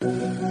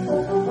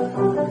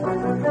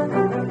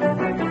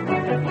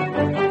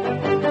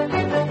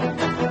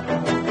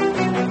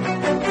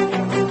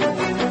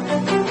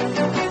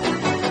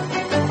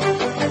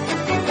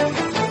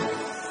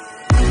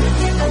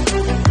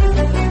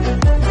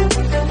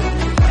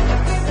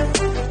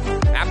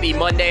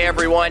Monday,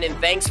 everyone, and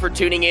thanks for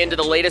tuning in to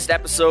the latest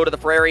episode of the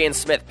Frary and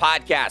Smith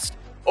podcast.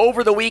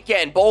 Over the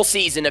weekend, bowl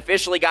season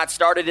officially got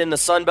started in the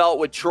Sun Belt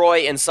with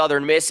Troy and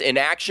Southern Miss in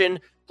action.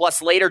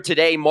 Plus, later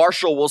today,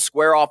 Marshall will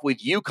square off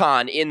with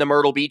UConn in the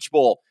Myrtle Beach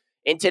Bowl.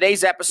 In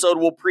today's episode,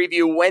 we'll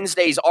preview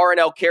Wednesday's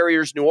R+L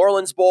Carriers New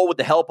Orleans Bowl with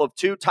the help of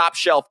two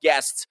top-shelf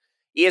guests.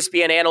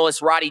 ESPN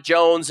analyst Roddy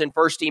Jones and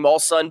first-team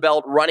All-Sun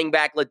Belt running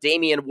back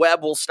LaDamian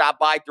Webb will stop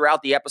by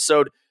throughout the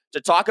episode to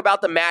talk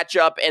about the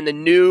matchup and the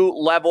new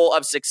level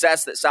of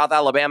success that South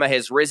Alabama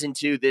has risen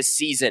to this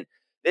season.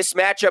 This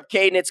matchup,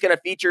 Caden, it's going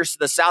to feature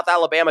the South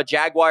Alabama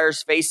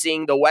Jaguars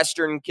facing the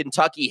Western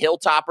Kentucky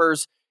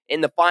Hilltoppers in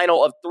the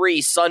final of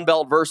three Sun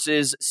Belt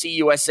versus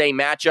CUSA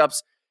matchups.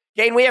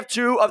 Caden, we have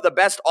two of the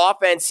best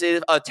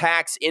offensive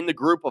attacks in the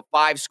group of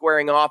five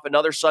squaring off,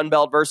 another Sun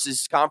Belt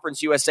versus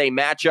Conference USA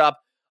matchup.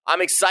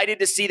 I'm excited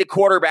to see the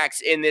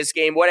quarterbacks in this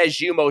game. What has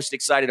you most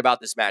excited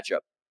about this matchup?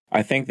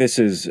 I think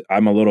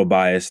I'm a little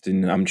biased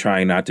and I'm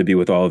trying not to be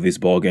with all of these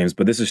bowl games,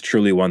 but this is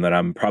truly one that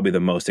I'm probably the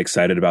most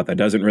excited about that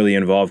doesn't really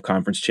involve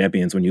conference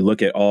champions. When you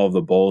look at all of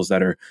the bowls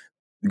that are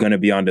going to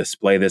be on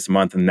display this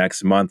month and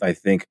next month, I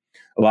think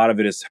a lot of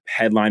it is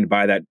headlined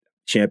by that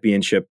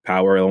championship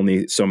power.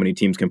 Only so many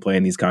teams can play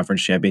in these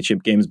conference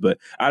championship games, but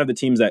out of the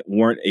teams that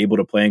weren't able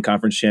to play in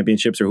conference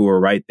championships or who are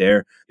right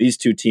there, these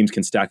two teams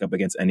can stack up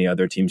against any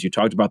other teams. You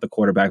talked about the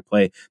quarterback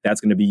play. That's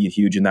going to be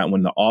huge in that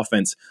one. The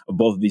offense of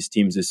both of these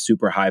teams is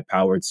super high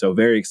powered. So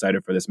very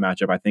excited for this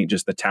matchup. I think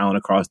just the talent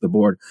across the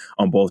board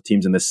on both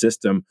teams and the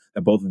system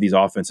that both of these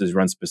offenses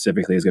run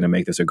specifically is going to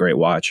make this a great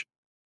watch.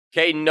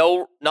 Okay,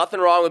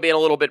 nothing wrong with being a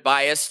little bit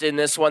biased in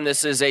this one.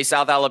 This is a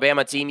South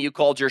Alabama team. You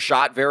called your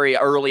shot very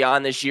early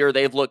on this year.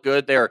 They've looked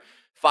good. They're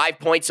 5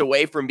 points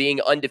away from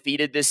being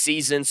undefeated this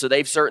season, so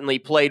they've certainly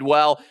played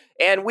well.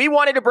 And we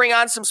wanted to bring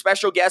on some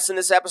special guests in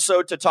this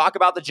episode to talk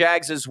about the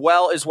Jags as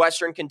well as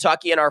Western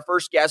Kentucky. And our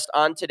first guest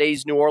on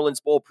today's New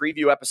Orleans Bowl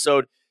preview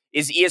episode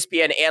is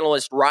ESPN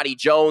analyst Roddy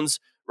Jones.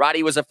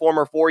 Roddy was a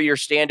former four-year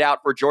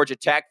standout for Georgia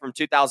Tech from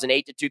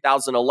 2008 to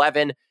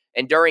 2011.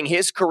 And during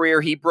his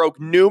career, he broke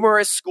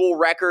numerous school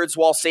records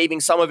while saving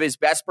some of his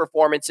best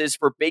performances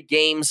for big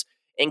games,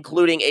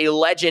 including a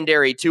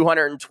legendary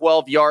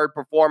 212-yard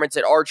performance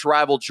at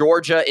arch-rival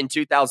Georgia in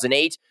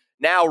 2008.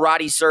 Now,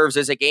 Roddy serves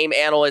as a game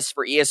analyst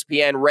for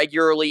ESPN,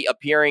 regularly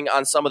appearing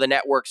on some of the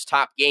network's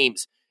top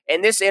games. In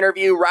this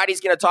interview,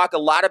 Roddy's going to talk a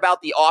lot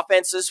about the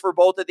offenses for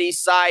both of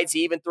these sides.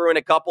 He even threw in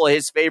a couple of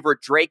his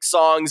favorite Drake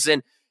songs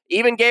and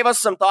even gave us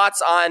some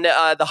thoughts on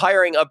the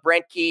hiring of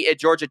Brent Key at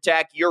Georgia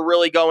Tech. You're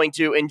really going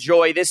to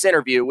enjoy this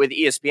interview with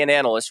ESPN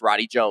analyst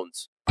Roddy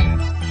Jones.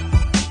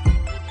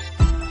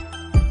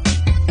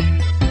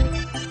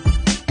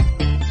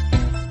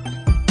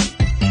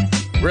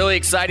 Really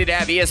excited to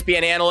have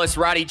ESPN analyst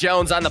Roddy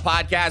Jones on the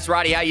podcast.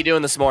 Roddy, how you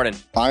doing this morning?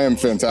 I am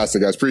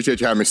fantastic, guys.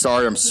 Appreciate you having me.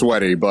 Sorry I'm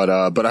sweaty, but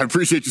I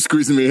appreciate you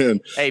squeezing me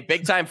in. Hey,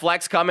 big time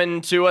flex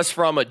coming to us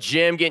from a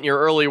gym, getting your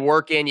early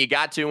work in. You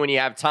got to when you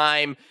have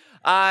time.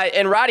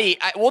 And Roddy,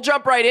 we'll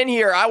jump right in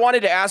here. I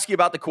wanted to ask you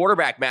about the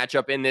quarterback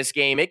matchup in this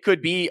game. It could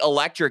be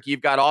electric.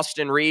 You've got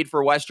Austin Reed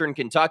for Western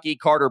Kentucky,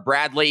 Carter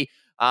Bradley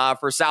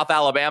for South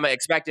Alabama,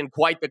 expecting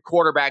quite the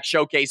quarterback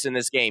showcase in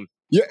this game.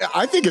 Yeah,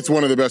 I think it's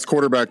one of the best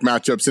quarterback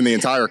matchups in the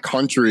entire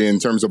country in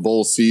terms of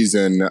bowl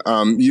season.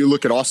 You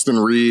look at Austin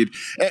Reed,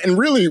 and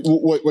really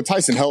what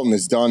Tyson Helton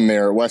has done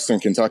there at Western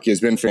Kentucky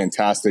has been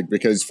fantastic,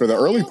 because for the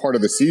early part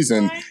of the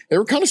season, they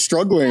were kind of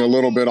struggling a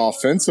little bit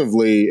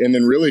offensively and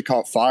then really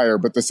caught fire.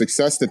 But the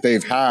success that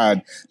they've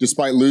had,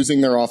 despite losing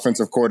their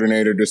offensive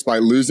coordinator,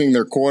 despite losing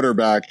their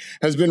quarterback,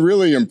 has been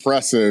really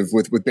impressive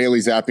with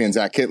Bailey Zappi and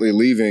Zach Kitley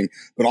leaving.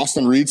 But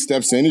Austin Reed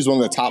steps in. He's one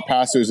of the top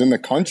passers in the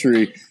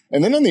country.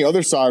 And then on the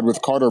other side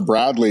with Carter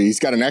Bradley, he's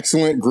got an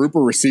excellent group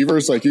of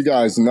receivers, like you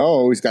guys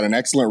know. He's got an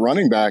excellent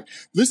running back.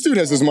 This dude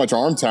has as much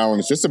arm talent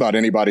as just about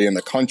anybody in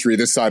the country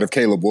this side of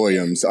Caleb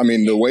Williams. I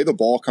mean, the way the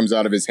ball comes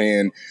out of his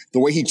hand, the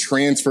way he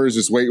transfers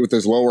his weight with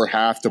his lower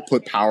half to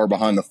put power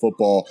behind the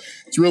football,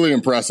 it's really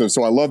impressive.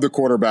 So I love the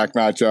quarterback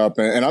matchup,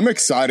 and I'm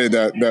excited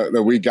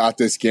that we got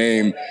this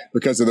game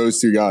because of those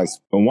two guys.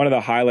 But one of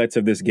the highlights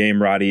of this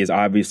game, Roddy, is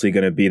obviously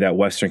going to be that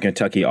Western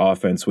Kentucky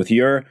offense. With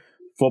your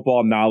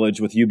football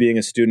knowledge, with you being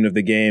a student of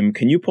the game,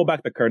 can you pull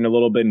back the curtain a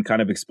little bit and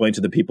kind of explain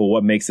to the people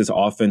what makes this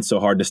offense so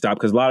hard to stop?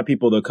 Because a lot of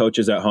people, the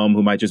coaches at home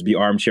who might just be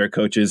armchair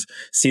coaches,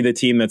 see the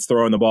team that's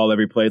throwing the ball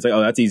every play. It's like, oh,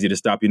 that's easy to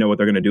stop. You know what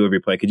they're going to do every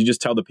play. Could you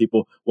just tell the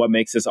people what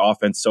makes this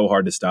offense so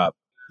hard to stop?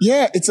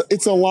 Yeah,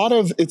 it's a lot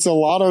of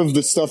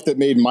the stuff that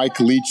made Mike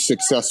Leach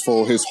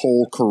successful his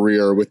whole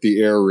career with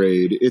the air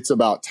raid. It's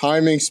about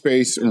timing,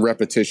 space, and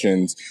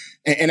repetitions.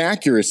 and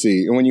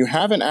accuracy. And when you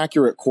have an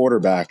accurate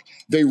quarterback,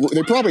 they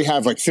probably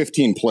have like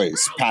 15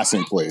 plays,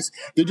 passing plays.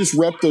 They just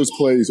rep those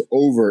plays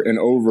over and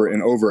over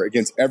and over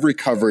against every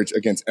coverage,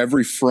 against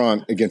every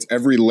front, against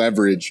every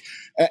leverage.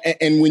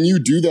 And when you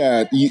do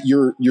that,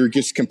 you're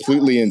just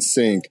completely in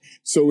sync.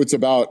 So it's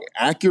about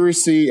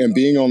accuracy and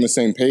being on the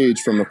same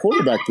page from the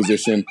quarterback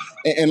position.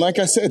 And like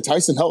I said,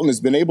 Tyson Helton has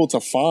been able to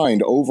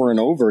find over and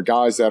over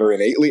guys that are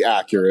innately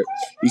accurate.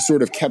 He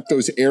sort of kept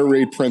those air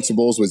raid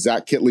principles with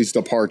Zach Kitley's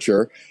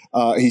departure.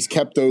 He's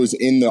kept those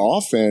in the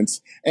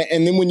offense.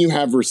 And then when you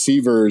have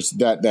receivers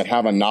that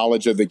have a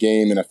knowledge of the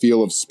game and a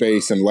feel of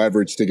space and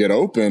leverage to get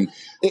open,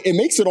 it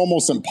makes it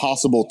almost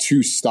impossible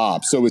to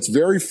stop. So it's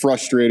very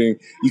frustrating.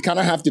 You kind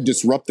of have to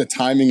disrupt the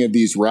timing of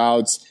these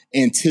routes,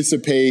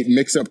 anticipate,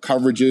 mix up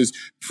coverages,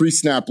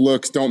 pre-snap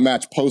looks, don't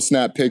match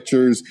post-snap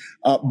pictures.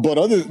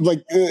 But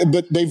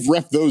they've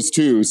ref those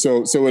too.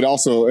 So it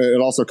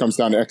also comes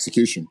down to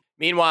execution.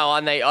 Meanwhile,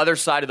 on the other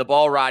side of the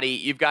ball, Roddy,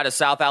 you've got a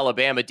South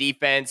Alabama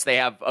defense. They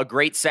have a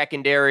great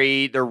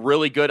secondary. They're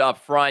really good up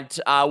front.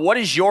 What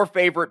is your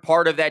favorite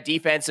part of that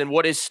defense, and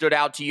what has stood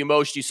out to you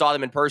most? You saw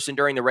them in person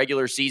during the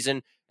regular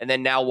season, and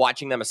then now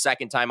watching them a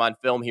second time on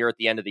film here at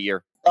the end of the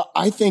year.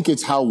 I think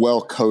it's how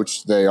well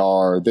coached they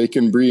are. They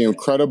can be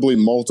incredibly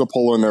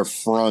multiple in their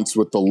fronts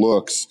with the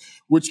looks,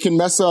 which can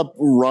mess up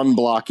run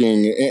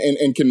blocking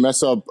and can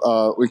mess up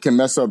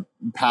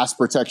pass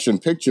protection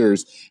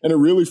pictures, and it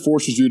really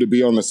forces you to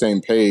be on the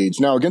same page.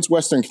 Now, against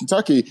Western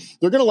Kentucky,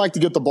 they're going to like to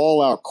get the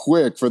ball out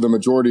quick for the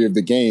majority of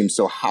the game.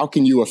 So how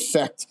can you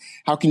affect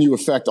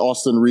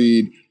Austin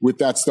Reed with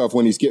that stuff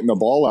when he's getting the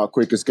ball out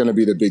quick is going to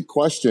be the big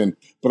question.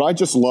 But I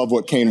just love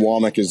what Kane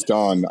Womack has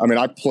done. I mean,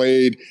 I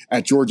played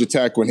at Georgia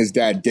Tech when his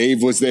dad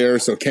Dave was there,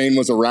 so Kane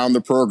was around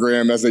the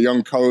program as a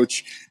young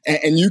coach.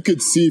 And you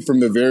could see from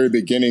the very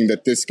beginning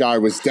that this guy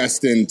was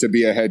destined to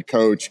be a head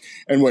coach.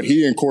 And what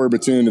he and Corey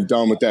Batoon have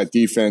done with that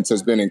defense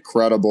has been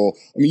incredible.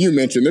 I mean, you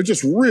mentioned they're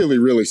just really,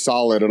 really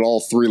solid at all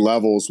three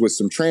levels with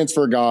some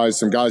transfer guys,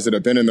 some guys that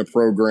have been in the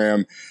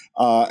program,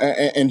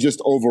 and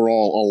just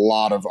overall a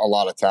lot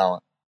of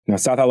talent. Now,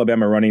 South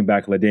Alabama running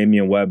back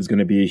LaDamian Webb is going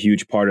to be a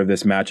huge part of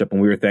this matchup,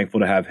 and we were thankful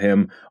to have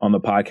him on the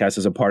podcast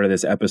as a part of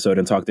this episode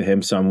and talk to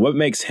him some. What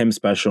makes him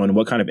special, and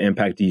what kind of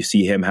impact do you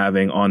see him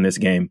having on this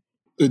game?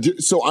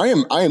 So I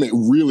am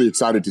really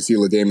excited to see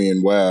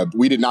LaDamian Webb.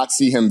 We did not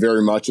see him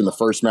very much in the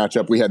first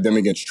matchup. We had them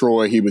against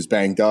Troy. He was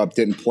banged up,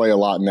 didn't play a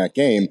lot in that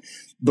game.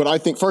 But I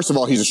think, first of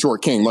all, he's a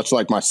short king, much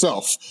like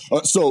myself.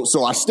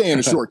 So I stand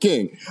a short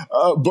king.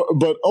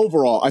 But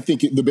overall, I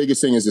think the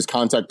biggest thing is his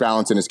contact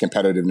balance and his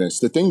competitiveness.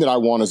 The thing that I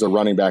want as a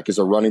running back is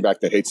a running back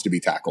that hates to be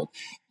tackled.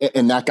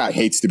 And that guy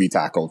hates to be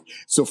tackled.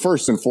 So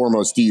first and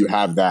foremost, do you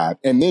have that?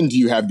 And then do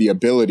you have the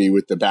ability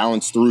with the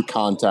balance through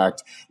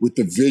contact, with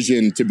the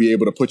vision to be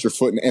able to put your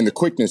foot in, and the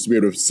quickness to be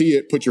able to see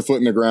it, put your foot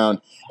in the ground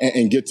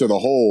and get to the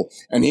hole?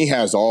 And he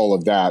has all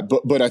of that.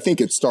 But I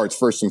think it starts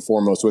first and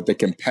foremost with the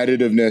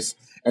competitiveness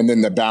and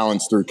then the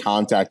balance through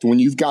contact. When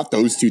you've got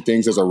those two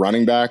things as a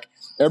running back,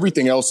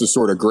 everything else is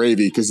sort of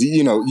gravy because,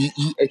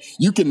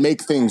 you can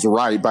make things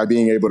right by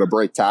being able to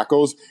break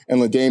tackles. And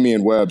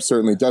LaDamian Webb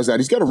certainly does that.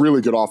 He's got a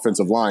really good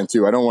offensive line,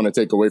 too. I don't want to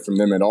take away from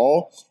them at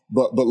all.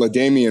 But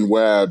LaDamian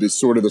Webb is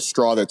sort of the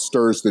straw that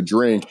stirs the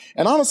drink.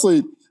 And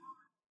honestly,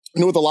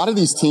 with a lot of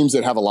these teams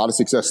that have a lot of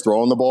success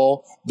throwing the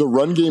ball, the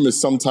run game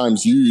is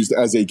sometimes used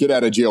as a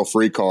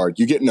get-out-of-jail-free card.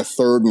 You get in a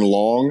third and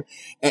long,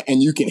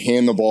 and you can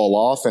hand the ball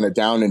off in a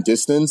down and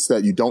distance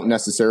that you don't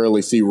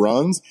necessarily see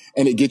runs,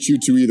 and it gets you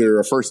to either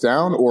a first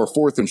down or a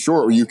fourth and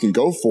short where you can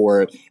go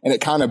for it, and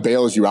it kind of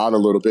bails you out a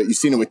little bit. You've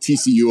seen it with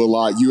TCU a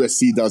lot.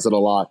 USC does it a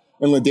lot.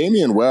 And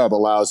LaDamian Webb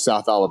allows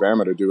South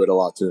Alabama to do it a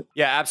lot, too.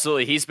 Yeah,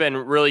 absolutely. He's been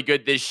really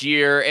good this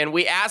year, and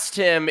we asked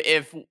him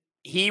if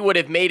he would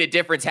have made a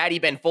difference had he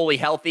been fully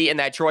healthy in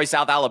that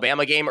Troy-South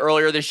Alabama game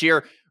earlier this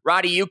year.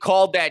 Roddy, you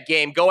called that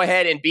game. Go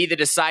ahead and be the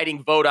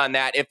deciding vote on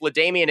that. If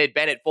LaDamian had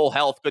been at full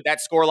health, could that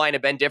scoreline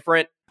have been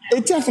different?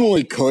 It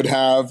definitely could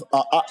have.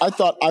 I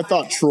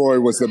thought Troy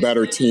was the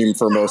better team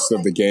for most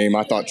of the game.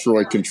 I thought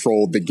Troy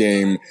controlled the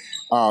game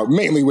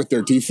mainly with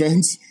their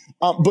defense.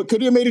 But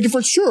could it have made a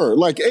difference? Sure.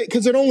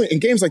 Because in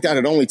games like that,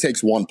 it only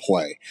takes one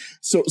play.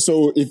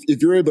 So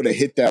if you're able to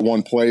hit that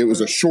one play, it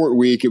was a short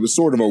week. It was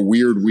sort of a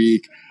weird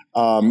week.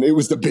 It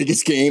was the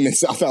biggest game in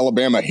South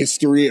Alabama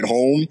history at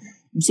home.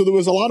 So there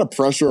was a lot of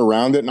pressure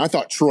around it. And I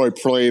thought Troy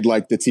played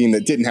like the team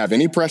that didn't have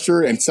any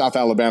pressure, and South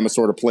Alabama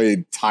sort of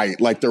played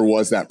tight, like there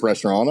was that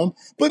pressure on them.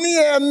 But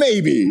yeah,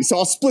 maybe. So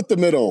I'll split the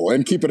middle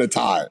and keep it a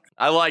tie.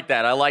 I like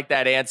that. I like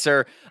that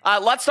answer.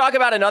 Let's talk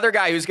about another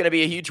guy who's going to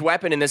be a huge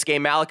weapon in this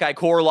game, Malachi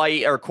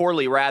Corley.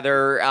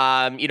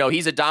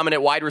 He's a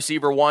dominant wide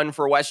receiver one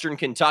for Western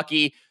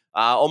Kentucky,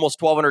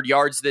 almost 1,200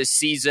 yards this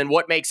season.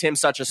 What makes him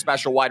such a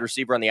special wide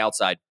receiver on the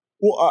outside?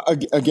 Well,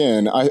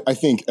 again, I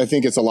think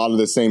it's a lot of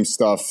the same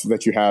stuff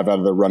that you have out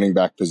of the running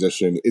back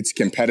position. It's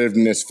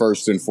competitiveness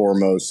first and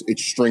foremost.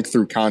 It's strength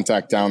through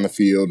contact down the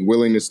field,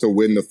 willingness to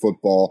win the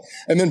football,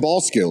 and then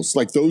ball skills.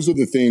 Like those are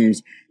the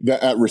things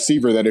that at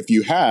receiver that if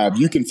you have,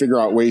 you can figure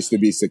out ways to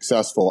be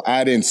successful.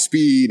 Add in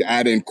speed,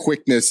 add in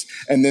quickness,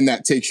 and then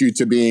that takes you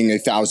to being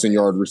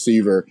 1,000-yard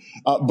receiver.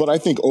 But I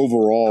think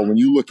overall, when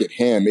you look at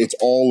him, it's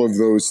all of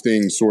those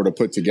things sort of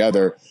put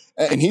together.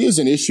 And he is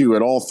an issue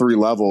at all three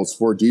levels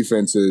for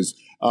defenses.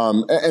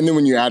 And then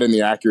when you add in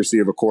the accuracy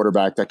of a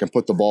quarterback that can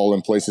put the ball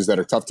in places that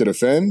are tough to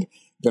defend,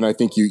 then I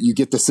think you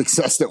get the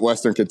success that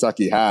Western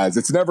Kentucky has.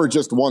 It's never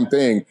just one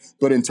thing,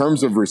 but in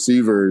terms of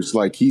receivers,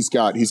 like he's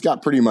got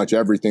pretty much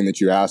everything that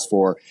you ask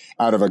for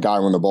out of a guy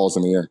when the ball's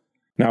in the air.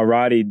 Now,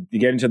 Roddy, to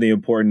get into the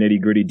important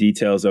nitty-gritty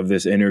details of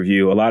this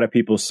interview, a lot of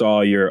people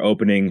saw your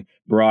opening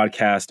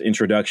broadcast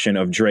introduction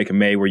of Drake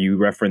May, where you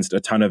referenced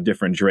a ton of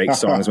different Drake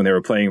songs when they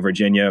were playing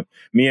Virginia.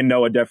 Me and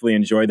Noah definitely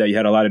enjoyed that. You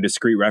had a lot of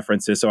discrete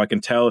references, so I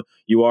can tell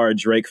you are a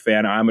Drake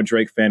fan. I'm a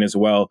Drake fan as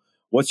well.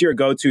 What's your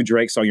go-to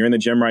Drake song? You're in the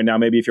gym right now.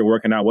 Maybe if you're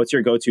working out, what's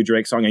your go-to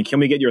Drake song? And can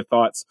we get your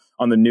thoughts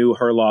on the new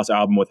Her Loss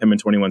album with him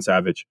and 21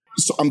 Savage?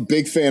 So I'm a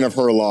big fan of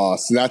Her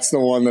Loss. That's the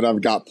one that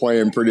I've got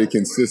playing pretty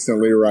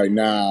consistently right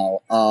now.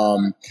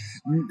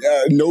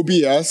 No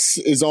BS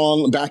is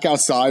on. Back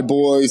Outside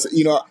Boys.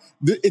 You know,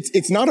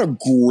 it's not a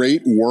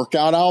great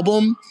workout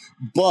album,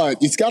 but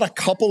it's got a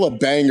couple of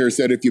bangers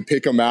that if you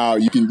pick them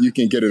out, you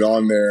can get it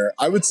on there.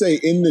 I would say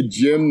in the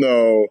gym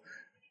though,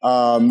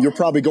 you're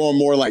probably going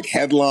more like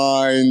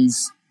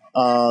Headlines.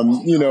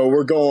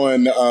 We're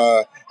going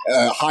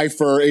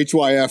Hyper,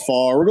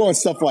 HYFR. We're going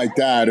stuff like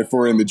that if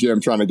we're in the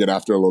gym trying to get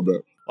after a little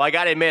bit. Well, I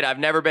got to admit, I've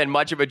never been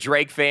much of a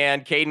Drake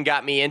fan. Caden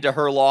got me into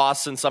Her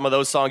Loss and some of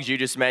those songs you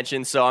just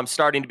mentioned, so I'm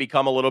starting to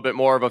become a little bit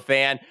more of a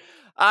fan.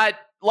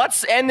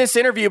 Let's end this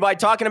interview by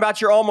talking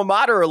about your alma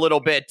mater a little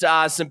bit.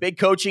 Some big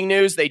coaching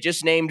news. They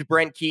just named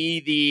Brent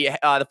Key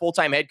the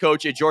full-time head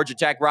coach at Georgia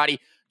Tech. Roddy,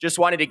 just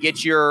wanted to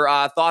get your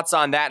thoughts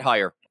on that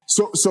hire.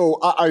 So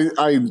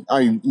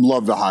I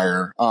love the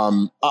hire.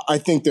 I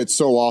think that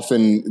so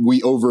often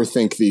we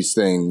overthink these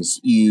things.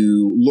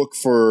 You look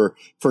for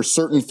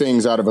certain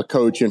things out of a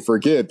coach and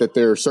forget that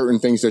there are certain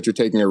things that you're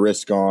taking a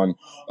risk on.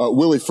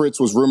 Willie Fritz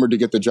was rumored to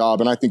get the job,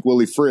 and I think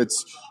Willie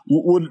Fritz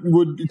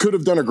could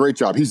have done a great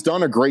job. He's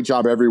done a great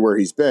job everywhere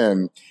he's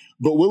been.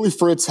 But Willie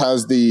Fritz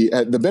has the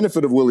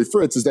benefit of Willie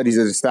Fritz is that he's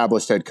an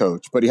established head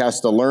coach, but he has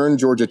to learn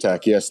Georgia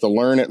Tech. He has to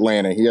learn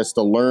Atlanta. He has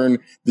to learn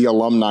the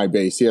alumni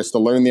base. He has to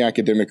learn the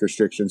academic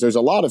restrictions. There's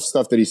a lot of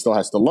stuff that he still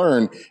has to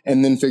learn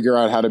and then figure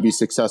out how to be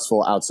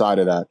successful outside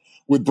of that.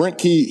 With Brent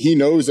Key, he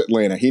knows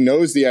Atlanta. He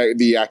knows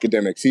the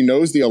academics. He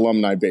knows the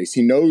alumni base.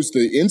 He knows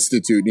the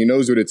institute. And he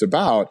knows what it's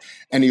about,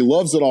 and he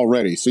loves it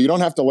already. So you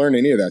don't have to learn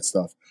any of that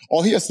stuff.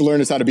 All he has to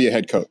learn is how to be a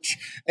head coach.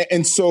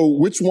 And so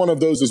which one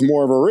of those is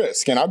more of a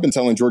risk? And I've been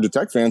telling Georgia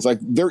Tech fans, like,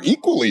 they're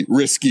equally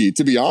risky,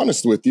 to be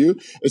honest with you,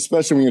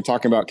 especially when you're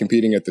talking about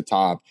competing at the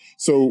top.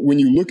 So when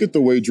you look at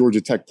the way Georgia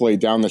Tech played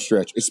down the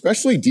stretch,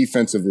 especially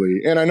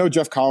defensively, and I know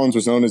Jeff Collins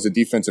was known as a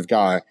defensive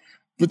guy,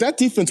 but that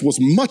defense was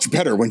much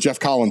better when Jeff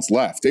Collins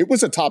left. It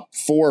was a top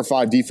 4 or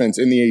 5 defense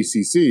in the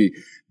ACC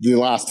the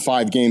last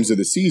 5 games of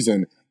the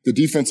season. The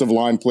defensive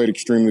line played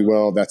extremely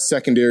well. That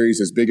secondary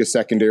is as big a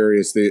secondary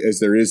as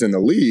there is in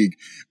the league,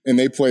 and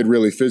they played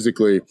really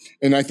physically.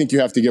 And I think you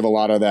have to give a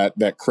lot of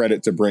that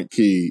credit to Brent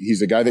Key.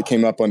 He's a guy that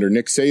came up under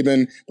Nick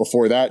Saban.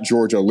 Before that,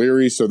 George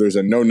O'Leary. So there's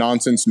a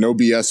no-nonsense, no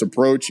BS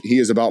approach. He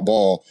is about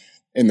ball.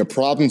 And the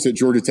problems that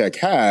Georgia Tech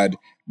had,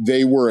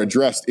 they were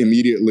addressed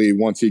immediately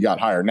once he got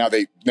hired.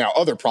 Now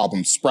other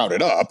problems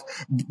sprouted up,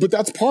 but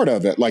that's part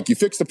of it. Like, you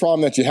fix the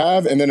problem that you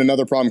have, and then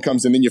another problem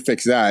comes, and then you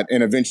fix that,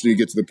 and eventually you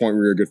get to the point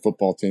where you're a good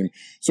football team.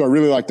 So I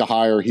really like the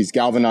hire. He's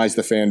galvanized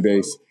the fan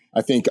base.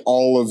 I think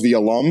all of the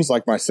alums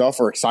like myself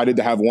are excited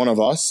to have one of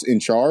us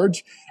in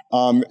charge.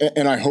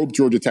 And I hope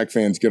Georgia Tech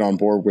fans get on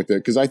board with it,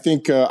 because I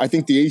think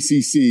the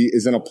ACC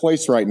is in a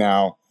place right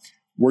now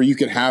where you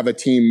can have a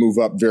team move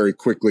up very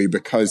quickly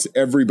because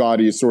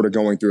everybody is sort of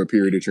going through a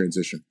period of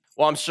transition.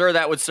 Well, I'm sure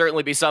that would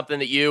certainly be something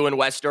that you and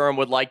West Durham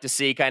would like to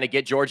see, kind of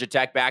get Georgia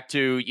Tech back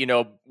to,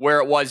 where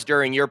it was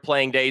during your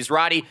playing days.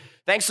 Roddy,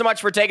 thanks so much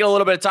for taking a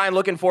little bit of time.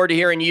 Looking forward to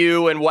hearing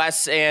you and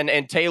Wes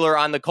and Taylor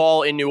on the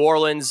call in New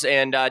Orleans,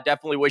 and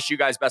definitely wish you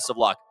guys best of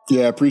luck.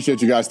 Yeah,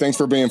 appreciate you guys. Thanks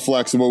for being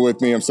flexible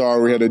with me. I'm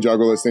sorry we had to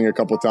juggle this thing a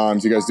couple of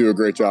times. You guys do a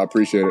great job.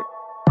 Appreciate it.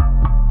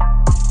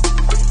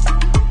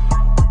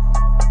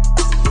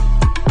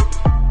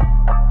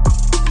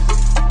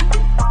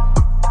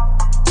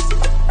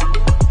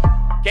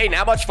 Caden,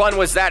 how much fun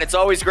was that? It's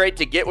always great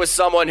to get with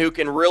someone who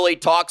can really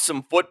talk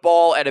some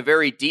football at a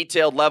very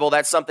detailed level.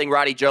 That's something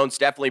Roddy Jones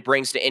definitely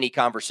brings to any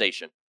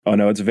conversation. Oh,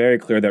 no, it's very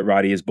clear that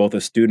Roddy is both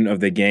a student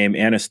of the game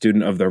and a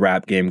student of the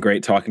rap game.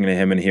 Great talking to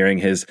him and hearing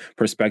his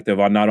perspective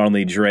on not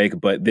only Drake,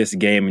 but this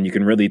game. And you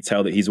can really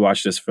tell that he's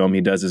watched this film.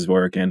 He does his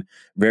work, and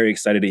very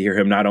excited to hear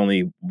him not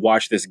only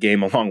watch this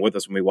game along with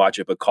us when we watch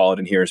it, but call it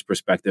and hear his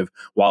perspective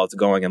while it's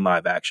going in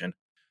live action.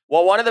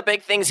 Well, one of the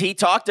big things he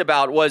talked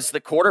about was the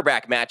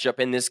quarterback matchup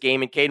in this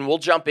game. And Caden, we'll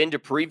jump into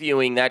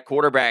previewing that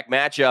quarterback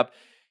matchup.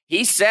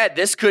 He said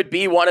this could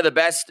be one of the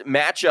best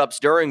matchups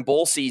during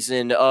bowl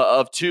season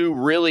of two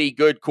really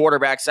good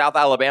quarterbacks. South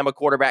Alabama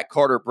quarterback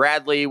Carter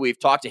Bradley. We've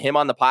talked to him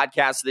on the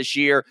podcast this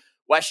year.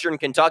 Western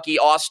Kentucky,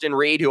 Austin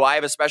Reed, who I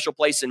have a special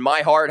place in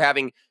my heart,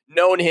 having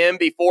known him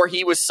before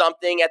he was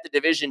something at the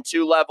Division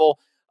II level.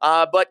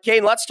 But,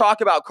 Kane, let's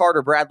talk about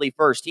Carter Bradley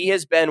first. He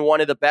has been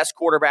one of the best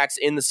quarterbacks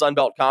in the Sun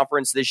Belt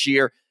Conference this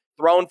year,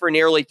 thrown for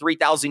nearly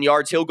 3,000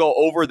 yards. He'll go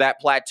over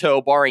that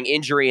plateau, barring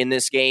injury in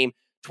this game.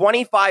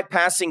 25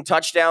 passing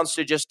touchdowns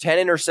to just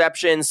 10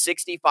 interceptions,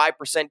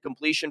 65%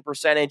 completion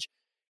percentage.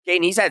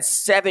 Kane, he's had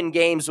 7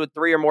 games with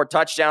 3 or more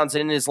touchdowns,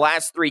 and in his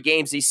last 3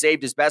 games, he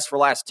saved his best for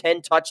last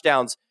 10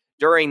 touchdowns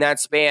during that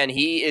span.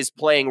 He is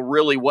playing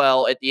really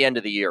well at the end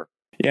of the year.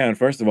 Yeah, and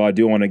first of all, I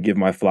do want to give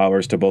my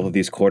flowers to both of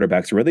these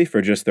quarterbacks, really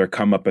for just their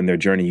come up and their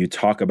journey. You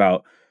talk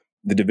about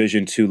the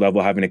Division II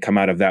level having to come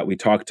out of that. We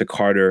talked to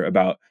Carter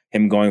about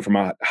him going from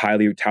a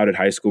highly touted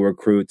high school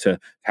recruit to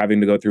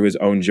having to go through his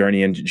own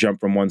journey and jump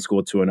from one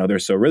school to another.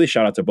 So really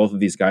shout out to both of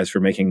these guys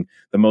for making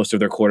the most of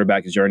their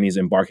quarterback journeys,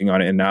 embarking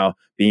on it, and now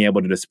being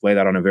able to display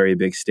that on a very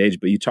big stage.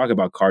 But you talk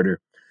about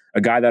Carter,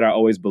 a guy that I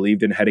always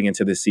believed in heading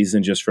into this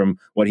season just from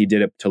what he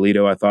did at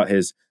Toledo. I thought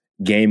his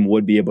game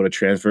would be able to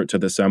transfer to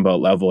the Sun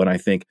Belt level. And I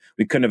think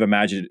we couldn't have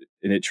imagined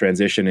it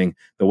transitioning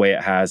the way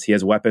it has. He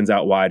has weapons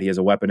out wide. He has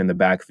a weapon in the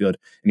backfield,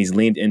 and he's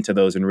leaned into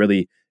those and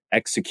really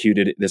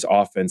executed this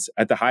offense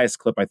at the highest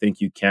clip I think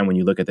you can when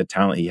you look at the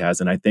talent he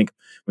has. And I think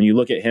when you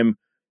look at him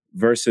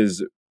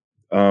versus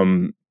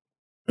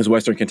his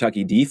Western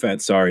Kentucky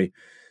defense,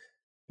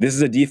 this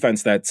is a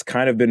defense that's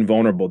kind of been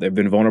vulnerable. They've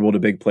been vulnerable to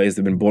big plays.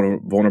 They've been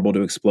vulnerable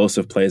to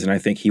explosive plays. And I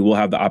think he will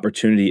have the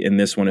opportunity in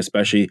this one,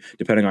 especially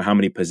depending on how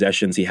many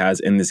possessions he has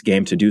in this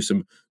game, to do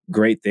some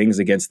great things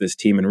against this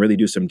team and really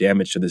do some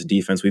damage to this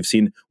defense. We've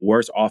seen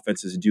worse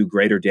offenses do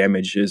greater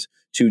damages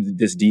to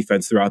this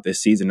defense throughout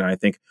this season. And I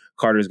think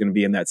Carter is going to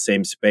be in that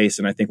same space.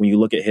 And I think when you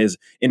look at his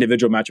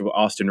individual matchup with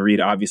Austin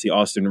Reed, obviously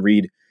Austin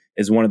Reed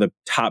is one of the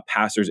top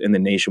passers in the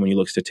nation when you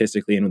look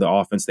statistically into the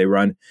offense they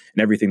run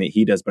and everything that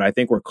he does. But I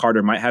think where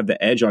Carter might have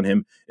the edge on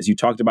him is you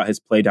talked about his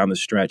play down the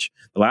stretch.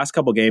 The last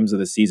couple games of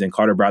the season,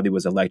 Carter Bradley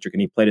was electric,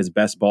 and he played his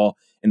best ball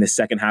in the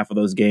second half of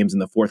those games. In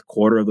the fourth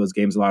quarter of those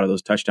games, a lot of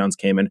those touchdowns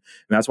came in. And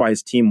that's why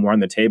his team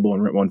won the table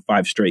and won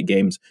 5 straight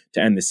games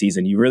to end the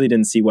season. You really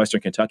didn't see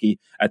Western Kentucky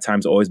at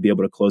times always be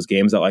able to close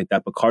games out like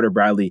that. But Carter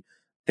Bradley,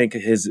 I think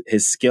his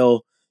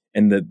skill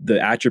and the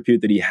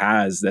attribute that he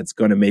has that's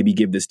going to maybe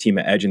give this team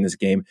an edge in this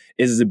game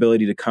is his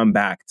ability to come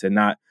back, to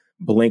not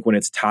blink when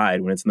it's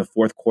tied, when it's in the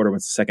fourth quarter, when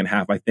it's the second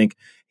half. I think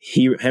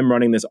him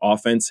running this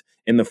offense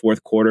in the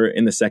fourth quarter,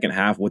 in the second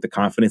half, with the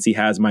confidence he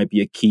has, might be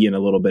a key and a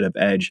little bit of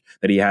edge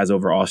that he has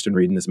over Austin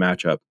Reed in this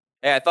matchup.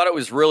 Yeah, I thought it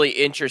was really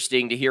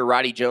interesting to hear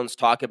Roddy Jones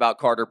talk about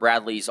Carter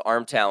Bradley's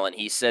arm talent.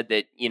 He said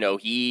that,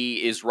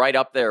 he is right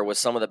up there with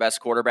some of the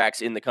best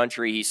quarterbacks in the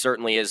country. He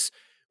certainly is.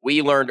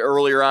 We learned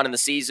earlier on in the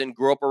season,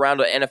 grew up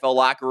around an NFL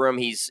locker room.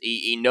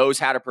 He knows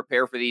how to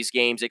prepare for these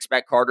games.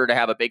 Expect Carter to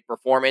have a big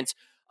performance.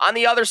 On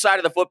the other side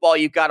of the football,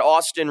 you've got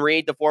Austin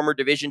Reed, the former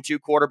Division II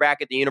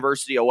quarterback at the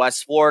University of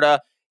West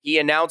Florida. He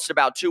announced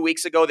about 2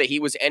 weeks ago that he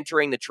was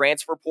entering the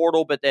transfer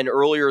portal, but then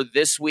earlier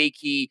this week,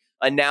 he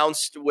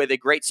announced with a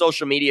great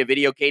social media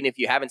video, Caden, if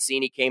you haven't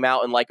seen, he came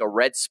out in like a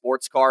red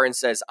sports car and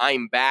says,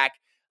 "I'm back."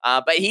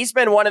 But he's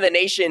been one of the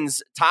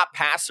nation's top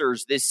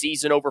passers this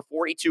season, over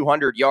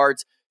 4,200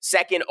 yards.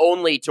 Second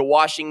only to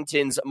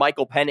Washington's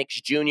Michael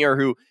Penix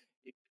Jr., who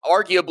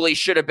arguably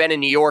should have been in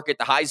New York at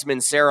the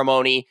Heisman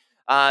ceremony.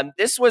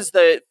 This was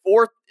the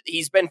fourth.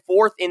 He's been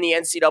fourth in the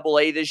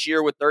NCAA this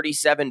year with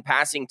 37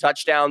 passing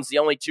touchdowns. The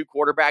only 2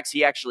 quarterbacks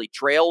he actually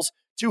trails,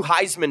 2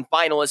 Heisman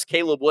finalists,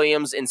 Caleb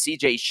Williams and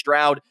CJ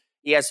Stroud.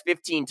 He has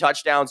 15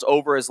 touchdowns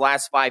over his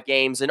last 5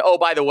 games. And, oh,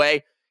 by the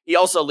way, he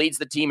also leads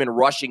the team in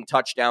rushing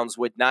touchdowns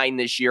with 9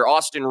 this year.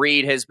 Austin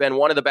Reed has been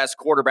one of the best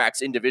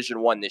quarterbacks in Division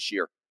I this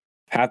year.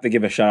 Have to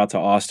give a shout out to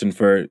Austin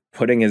for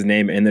putting his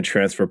name in the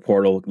transfer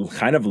portal,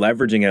 kind of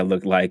leveraging it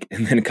looked like,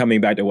 and then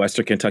coming back to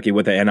Western Kentucky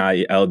with the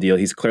NIL deal.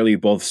 He's clearly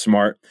both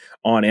smart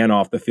on and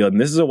off the field.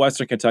 And this is a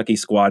Western Kentucky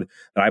squad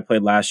that I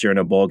played last year in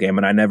a bowl game,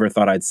 and I never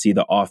thought I'd see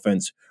the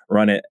offense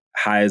run it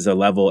high as a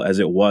level as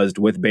it was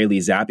with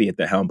Bailey Zappi at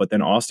the helm. But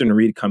then Austin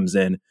Reed comes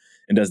in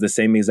and does the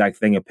same exact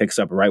thing and picks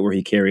up right where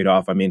he carried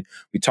off. I mean,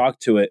 we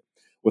talked to it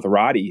with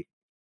Roddy.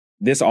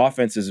 This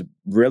offense is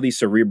really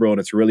cerebral, and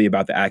it's really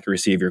about the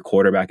accuracy of your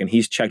quarterback. And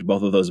he's checked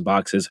both of those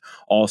boxes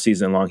all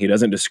season long. He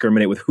doesn't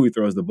discriminate with who he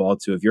throws the ball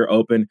to. If you're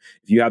open,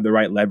 if you have the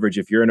right leverage,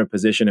 if you're in a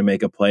position to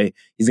make a play,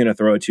 he's going to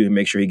throw it to you and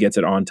make sure he gets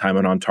it on time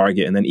and on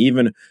target. And then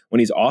even when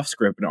he's off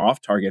script and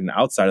off target and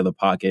outside of the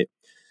pocket,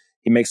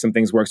 he makes some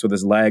things work with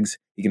his legs.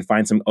 He can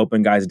find some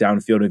open guys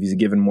downfield if he's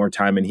given more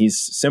time. And he's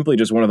simply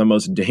just one of the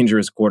most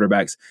dangerous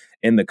quarterbacks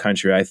in the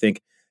country. I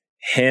think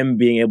him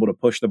being able to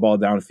push the ball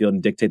downfield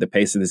and dictate the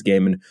pace of this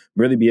game and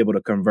really be able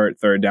to convert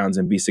third downs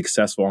and be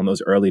successful on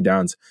those early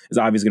downs is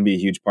obviously going to be a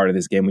huge part of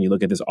this game when you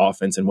look at this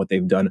offense and what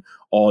they've done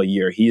all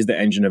year. He's the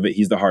engine of it.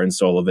 He's the heart and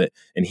soul of it.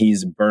 And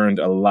he's burned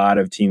a lot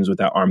of teams with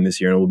that arm this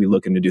year. And we'll be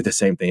looking to do the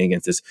same thing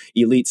against this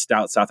elite,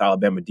 stout South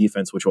Alabama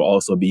defense, which will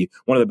also be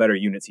one of the better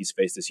units he's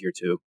faced this year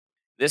too.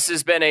 This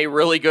has been a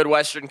really good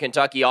Western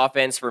Kentucky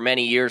offense for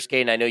many years,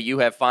 Kate. I know you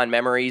have fond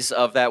memories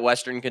of that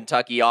Western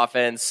Kentucky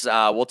offense.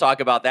 We'll talk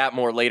about that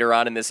more later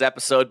on in this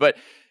episode. But,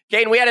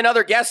 Kate, we had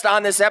another guest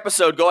on this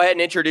episode. Go ahead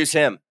and introduce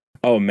him.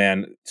 Oh,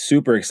 man,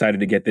 super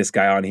excited to get this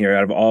guy on here.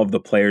 Out of all of the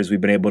players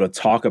we've been able to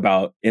talk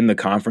about in the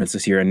conference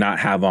this year and not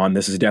have on,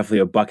 this is definitely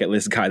a bucket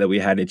list guy that we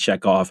had to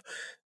check off.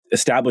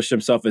 Established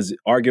himself as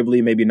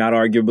arguably, maybe not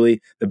arguably,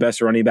 the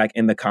best running back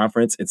in the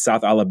conference. It's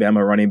South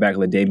Alabama running back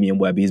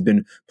Webb. He's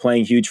been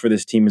playing huge for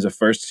this team as a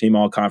first-team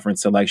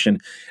all-conference selection.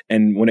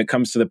 And when it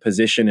comes to the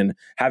position and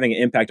having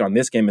an impact on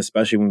this game,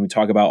 especially when we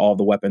talk about all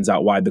the weapons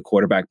out wide, the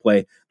quarterback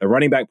play, the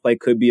running back play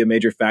could be a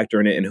major factor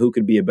in it. And who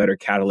could be a better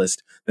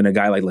catalyst than a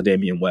guy like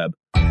Webb?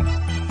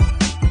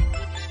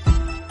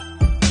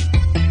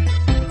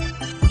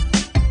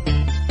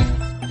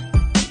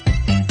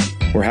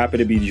 We're happy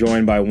to be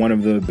joined by one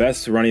of the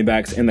best running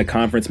backs in the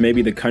conference,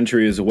 maybe the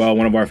country as well.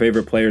 One of our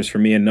favorite players for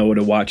me and Noah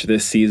to watch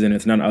this season.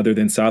 It's none other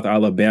than South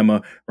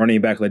Alabama running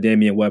back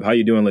Webb. How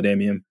you doing,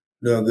 LaDamian?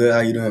 Doing good.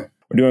 How you doing?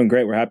 We're doing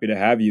great. We're happy to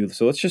have you.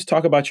 So let's just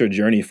talk about your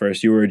journey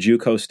first. You were a JUCO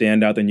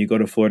standout, then you go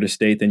to Florida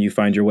State, then you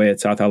find your way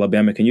at South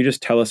Alabama. Can you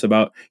just tell us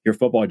about your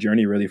football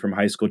journey really from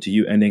high school to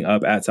you ending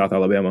up at South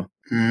Alabama?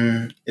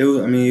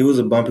 It was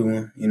a bumpy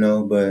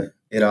one, but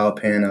it all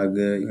panned out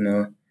good,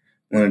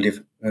 went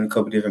a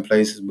couple different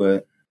places,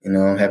 but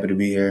I'm happy to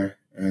be here,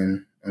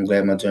 and I'm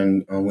glad my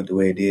journey went the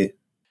way it did.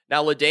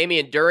 Now,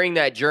 LaDamian, during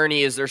that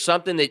journey, is there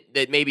something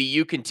that maybe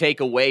you can take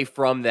away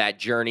from that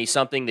journey,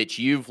 something that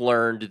you've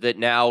learned that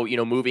now,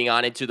 moving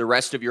on into the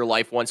rest of your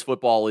life once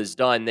football is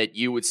done, that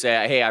you would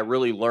say, hey, I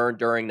really learned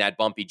during that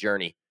bumpy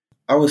journey?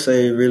 I would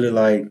say really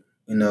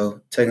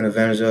taking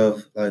advantage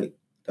of the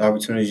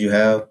opportunities you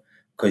have,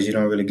 because you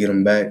don't really get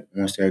them back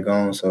once they're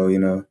gone. So,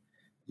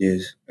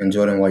 just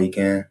enjoy them while you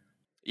can.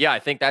 Yeah, I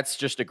think that's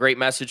just a great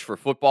message for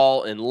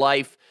football and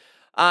life.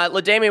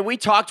 LaDamian, we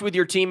talked with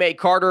your teammate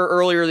Carter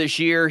earlier this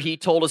year. He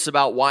told us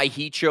about why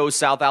he chose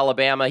South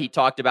Alabama. He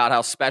talked about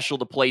how special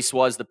the place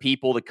was, the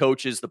people, the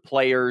coaches, the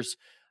players.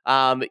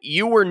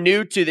 You were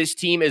new to this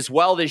team as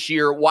well this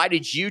year. Why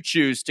did you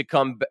choose to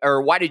come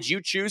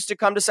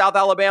to South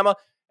Alabama?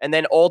 And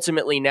then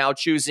ultimately now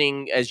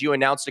choosing, as you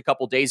announced a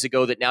couple days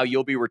ago, that now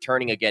you'll be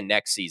returning again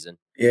next season.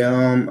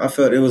 Yeah, I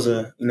felt it was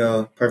a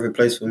perfect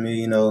place for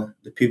me.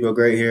 The people are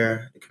great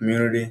here, the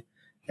community,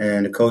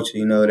 and the coach.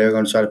 They're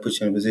going to try to put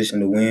you in a position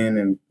to win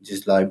and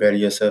just better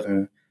yourself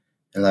and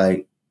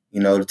the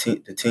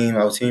team,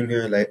 our team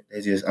here,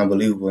 they're just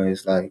unbelievable. And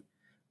it's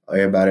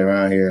everybody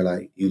around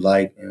here you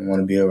like and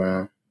want to be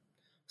around.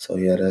 So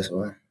yeah, that's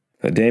why.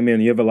 Damian,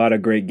 you have a lot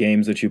of great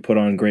games that you put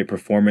on, great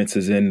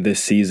performances in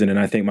this season. And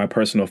I think my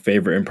personal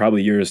favorite, and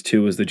probably yours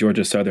too, is the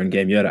Georgia Southern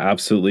game. You had an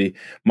absolutely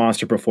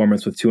monster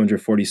performance with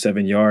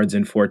 247 yards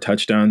and 4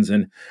 touchdowns.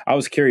 And I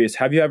was curious,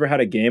 have you ever had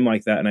a game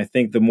like that? And I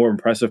think the more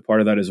impressive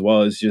part of that as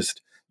well is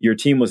just your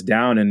team was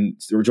down, and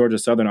Georgia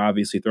Southern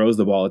obviously throws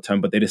the ball a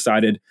ton, but they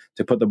decided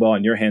to put the ball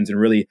in your hands and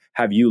really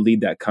have you lead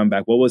that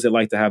comeback. What was it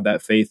like to have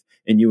that faith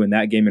in you in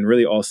that game and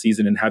really all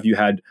season? And have you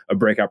had a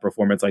breakout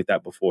performance like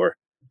that before?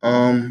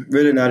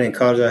 Really not in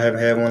college. I haven't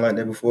had one like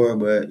that before,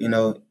 but,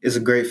 it's a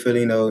great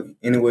feeling,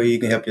 anywhere you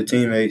can help your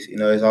teammates,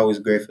 it's always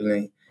a great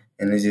feeling.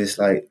 And it's just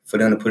for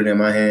them to put it in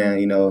my hand,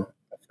 I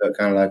felt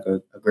kind of like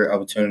a great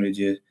opportunity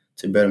just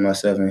to better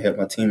myself and help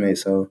my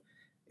teammates. So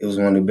it was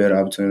one of the better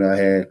opportunities I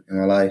had in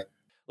my life.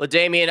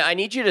 LaDamian, I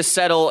need you to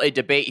settle a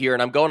debate here,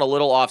 and I'm going a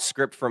little off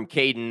script from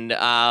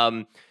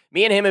Caden.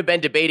 Me and him have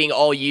been debating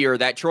all year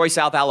that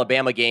Troy-South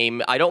Alabama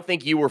game. I don't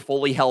think you were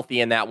fully healthy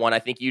in that one. I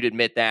think you'd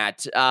admit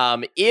that.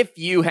 If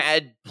you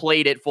had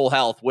played at full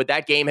health, would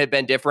that game have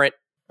been different?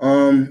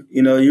 You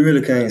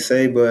really can't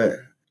say, but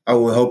I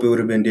would hope it would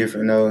have been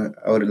different.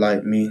 I would have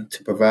liked me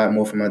to provide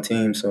more for my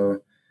team,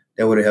 so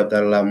that would have helped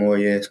out a lot more,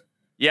 yes.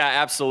 Yeah,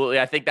 absolutely.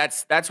 I think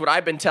that's what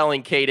I've been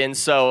telling Caden,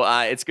 so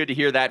it's good to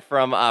hear that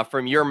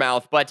from your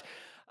mouth. But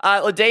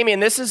LaDamian,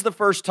 this is the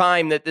first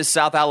time that this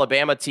South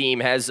Alabama team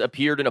has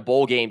appeared in a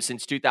bowl game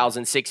since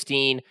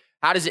 2016.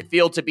 How does it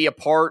feel to be a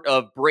part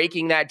of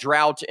breaking that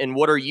drought, and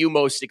what are you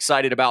most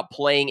excited about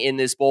playing in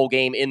this bowl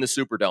game in the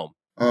Superdome?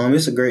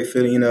 It's a great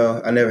feeling.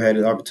 I never had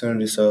the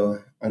opportunity, so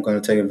I'm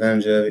going to take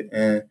advantage of it.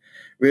 And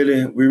we're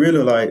going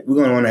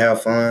to want to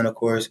have fun, of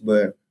course,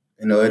 but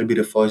it'll be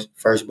the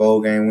first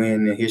bowl game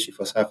win in history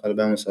for South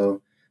Alabama,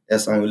 so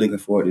that's something we're looking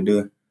forward to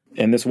do.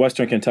 And this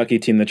Western Kentucky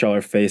team that y'all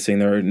are facing,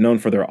 they're known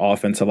for their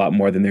offense a lot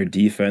more than their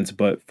defense.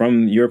 But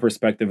from your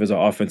perspective as an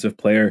offensive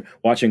player,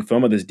 watching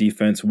film of this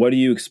defense, what do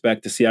you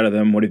expect to see out of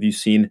them? What have you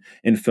seen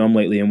in film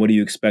lately? And what do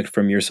you expect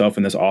from yourself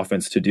in this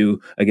offense to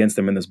do against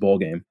them in this bowl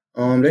game?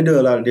 They do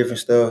a lot of different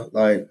stuff.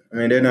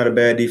 They're not a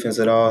bad defense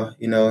at all.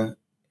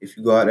 If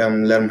you go out there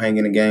and let them hang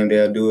in the game,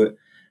 they'll do it.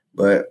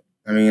 But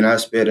I mean, I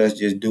expect us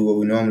just do what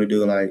we normally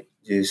do. Like,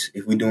 just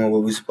if we're doing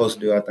what we're supposed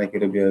to do, I think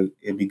it'll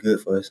be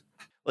good for us.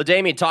 Well,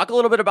 Damien, talk a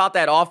little bit about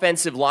that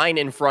offensive line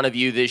in front of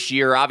you this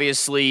year.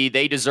 Obviously,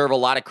 they deserve a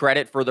lot of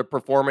credit for the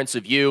performance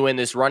of you in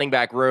this running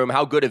back room.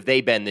 How good have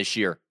they been this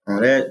year?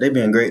 They've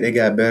been great. They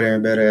got better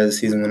and better as the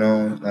season went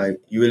on.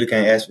 Like, you really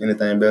can't ask for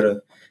anything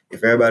better.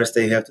 If everybody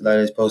stay healthy like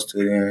they're supposed to,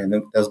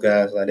 then those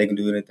guys, like, they can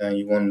do anything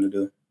you want them to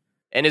do.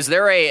 And is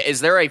there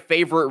a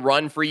favorite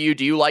run for you?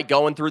 Do you like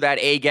going through that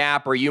A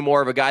gap? Or are you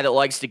more of a guy that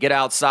likes to get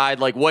outside?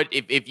 Like, what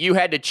if you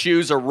had to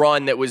choose a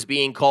run that was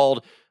being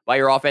called by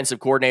your offensive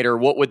coordinator,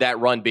 what would that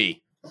run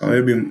be?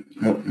 It'd be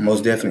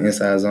most definitely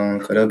inside zone,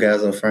 because those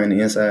guys up front and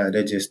the inside,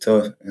 they're just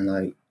tough, and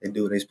like they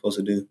do what they're supposed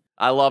to do.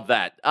 I love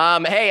that.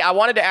 Hey, I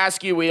wanted to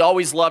ask you, we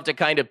always love to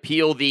kind of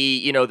peel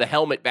the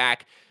helmet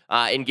back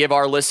and give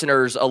our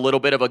listeners a little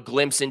bit of a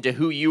glimpse into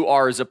who you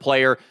are as a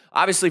player.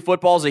 Obviously,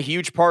 football is a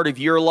huge part of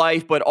your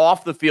life, but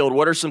off the field,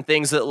 what are some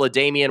things that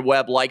LaDamian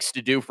Webb likes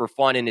to do for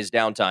fun in his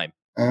downtime?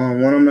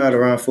 When I'm not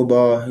around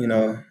football,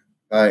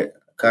 like,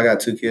 'cause I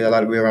got 2 kids, I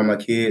like to be around my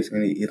kids,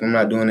 and if I'm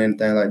not doing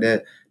anything like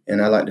that, then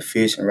I like to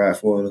fish and ride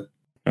forward.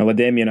 Now,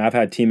 LaDamian, I've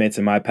had teammates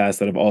in my past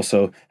that have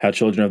also had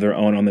children of their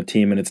own on the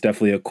team, and it's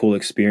definitely a cool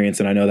experience,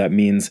 and I know that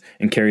means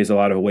and carries a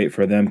lot of weight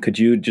for them. Could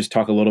you just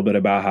talk a little bit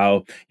about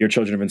how your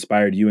children have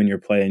inspired you in your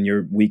play and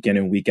your week in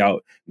and week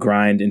out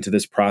grind into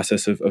this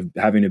process of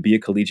having to be a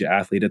collegiate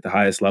athlete at the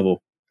highest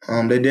level?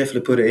 They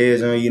definitely put an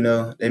edge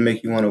on, they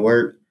make you want to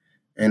work,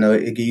 and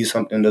it gives you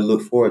something to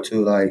look forward to.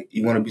 Like,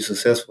 you want to be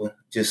successful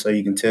just so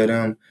you can tell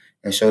them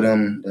and show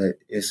them that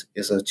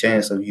it's a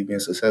chance of you being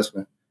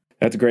successful.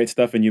 That's great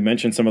stuff. And you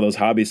mentioned some of those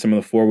hobbies, some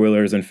of the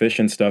four-wheelers and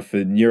fishing stuff.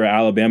 And you're an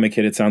Alabama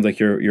kid. It sounds like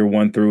you're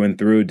one through and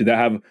through. Did that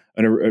have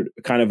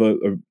kind of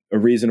a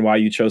reason why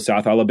you chose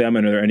South Alabama?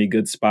 And are there any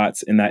good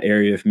spots in that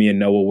area if me and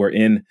Noah were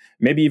in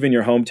maybe even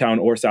your hometown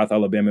or South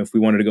Alabama if we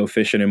wanted to go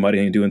fishing and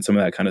mudding and doing some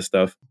of that kind of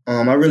stuff?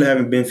 I really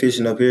haven't been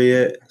fishing up here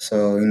yet.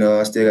 So,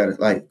 I still got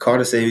to, like,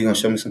 Carter said he's going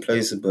to show me some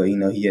places, but,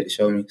 he had to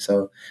show me.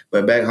 So,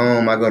 but back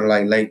home, I go to,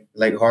 like,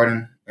 Lake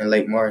Hardin and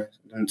Lake Martin,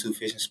 them two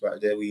fishing spots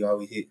that we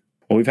always hit.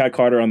 Well, we've had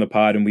Carter on the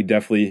pod, and we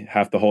definitely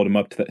have to hold him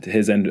up to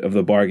his end of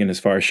the bargain as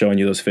far as showing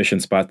you those fishing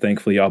spots.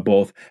 Thankfully, y'all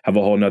both have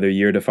a whole nother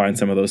year to find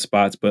some of those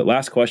spots. But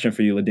last question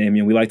for you,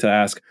 LaDamian. We like to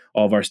ask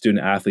all of our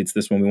student athletes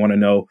this one. We want to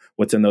know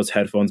what's in those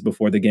headphones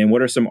before the game.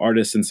 What are some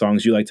artists and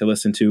songs you like to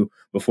listen to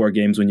before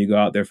games when you go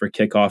out there for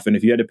kickoff? And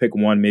if you had to pick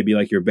one, maybe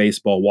like your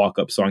baseball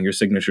walk-up song, your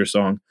signature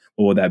song,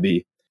 what would that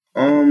be?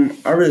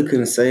 I really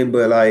couldn't say,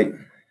 but, like,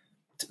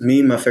 to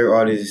me, my favorite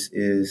artist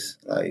is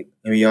like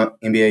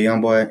NBA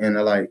YoungBoy, and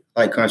I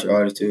like country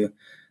artists too,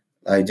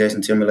 like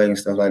Jason Timberlake and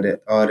stuff like that.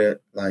 All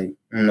that, like,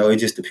 it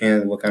just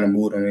depends what kind of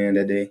mood I'm in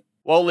that day.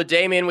 Well,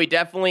 LaDamian, we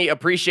definitely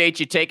appreciate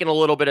you taking a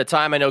little bit of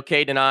time. I know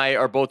Cade and I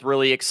are both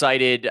really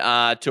excited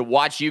to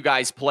watch you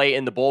guys play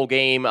in the bowl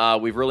game.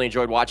 We've really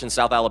enjoyed watching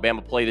South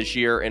Alabama play this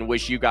year and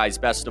wish you guys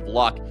best of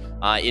luck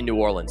in New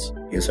Orleans.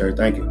 Yes, sir.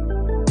 Thank you.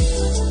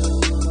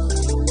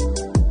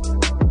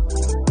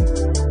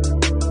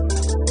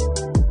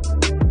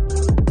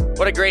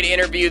 What a great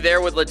interview there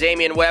with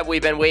LaDamian Webb.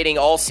 We've been waiting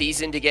all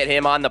season to get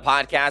him on the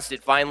podcast.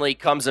 It finally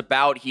comes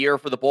about here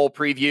for the bowl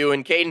preview.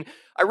 And Caden,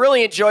 I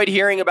really enjoyed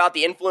hearing about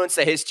the influence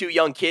that his two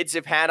young kids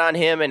have had on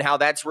him and how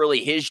that's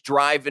really his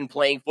drive in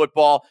playing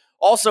football.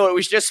 Also, it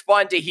was just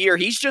fun to hear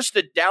he's just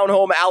a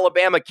down-home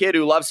Alabama kid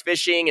who loves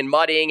fishing and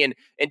mudding and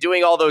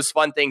doing all those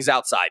fun things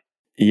outside.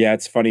 Yeah,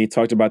 it's funny. He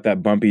talked about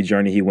that bumpy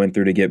journey he went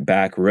through to get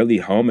back really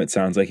home. It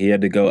sounds like he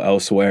had to go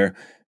elsewhere,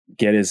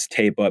 get his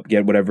tape up,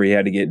 get whatever he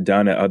had to get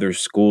done at other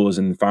schools,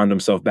 and found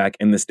himself back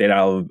in the state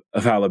of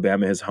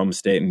Alabama, his home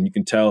state. And you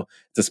can tell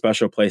it's a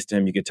special place to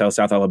him. You can tell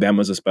South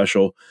Alabama is a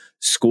special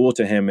school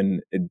to him.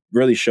 And it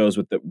really shows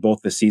with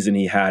both the season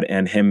he had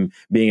and him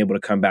being able to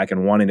come back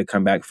and wanting to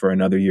come back for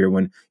another year.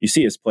 When you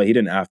see his play, he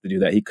didn't have to do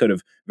that. He could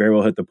have very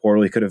well hit the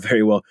portal. He could have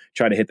very well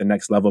tried to hit the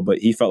next level, but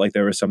he felt like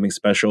there was something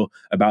special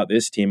about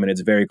this team. And it's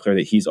very clear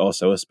that he's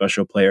also a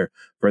special player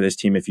for this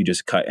team if you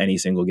just cut any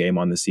single game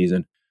on the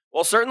season.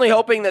 Well, certainly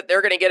hoping that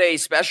they're going to get a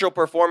special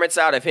performance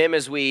out of him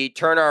as we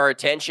turn our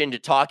attention to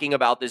talking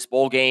about this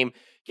bowl game.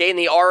 In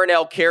the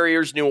R+L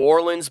Carriers New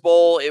Orleans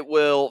Bowl, it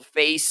will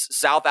face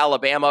South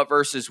Alabama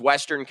versus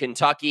Western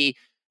Kentucky.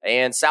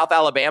 And South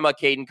Alabama,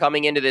 Caden,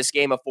 coming into this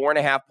game, a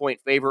 4.5-point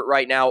favorite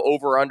right now,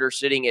 over-under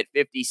sitting at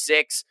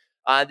 56.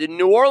 The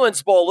New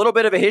Orleans Bowl, a little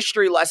bit of a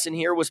history lesson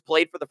here, was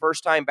played for the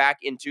first time back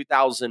in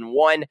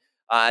 2001.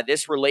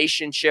 This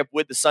relationship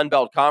with the Sun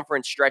Belt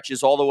Conference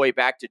stretches all the way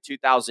back to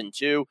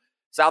 2002.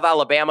 South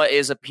Alabama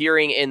is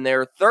appearing in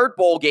their third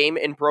bowl game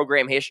in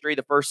program history,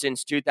 the first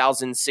since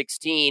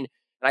 2016.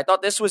 And I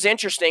thought this was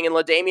interesting, and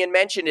LaDamian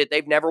mentioned it.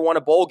 They've never won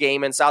a bowl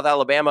game, and South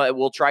Alabama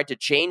will try to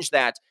change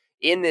that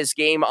in this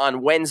game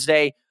on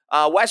Wednesday.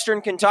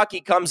 Western Kentucky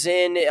comes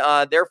in,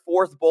 their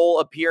fourth bowl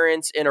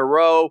appearance in a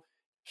row.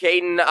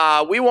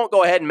 Caden, we won't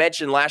go ahead and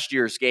mention last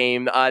year's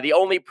game. The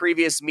only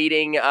previous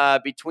meeting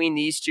between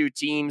these two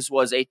teams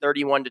was a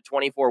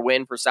 31-24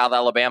 win for South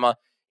Alabama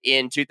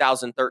in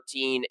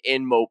 2013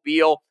 in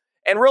Mobile.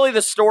 And really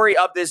the story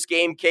of this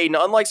game, Caden,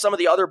 unlike some of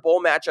the other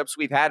bowl matchups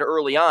we've had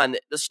early on,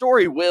 the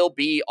story will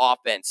be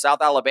offense.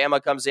 South Alabama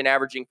comes in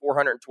averaging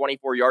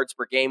 424 yards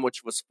per game,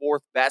 which was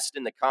fourth best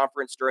in the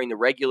conference during the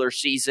regular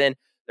season.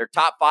 They're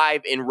top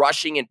 5 in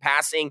rushing and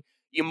passing.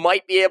 You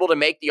might be able to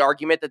make the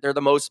argument that they're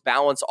the most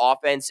balanced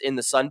offense in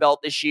the Sun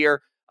Belt this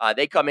year.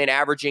 They come in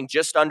averaging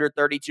just under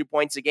 32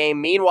 points a game.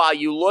 Meanwhile,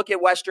 you look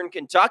at Western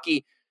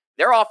Kentucky,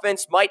 their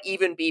offense might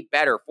even be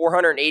better.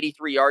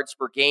 483 yards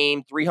per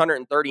game,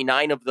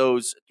 339 of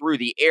those through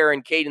the air.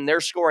 And Caden, they're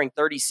scoring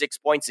 36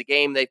 points a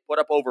game. They've put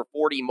up over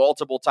 40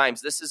 multiple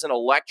times. This is an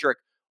electric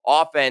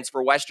offense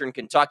for Western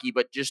Kentucky,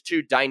 but just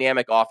two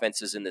dynamic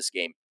offenses in this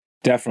game.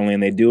 Definitely,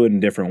 and they do it in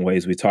different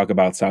ways. We talk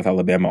about South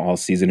Alabama all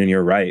season, and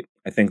you're right.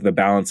 I think the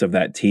balance of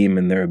that team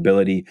and their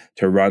ability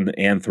to run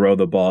and throw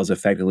the ball as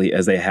effectively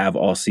as they have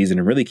all season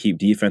and really keep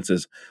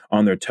defenses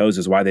on their toes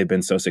is why they've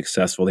been so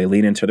successful. They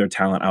lean into their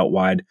talent out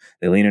wide.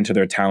 They lean into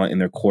their talent in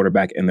their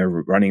quarterback and their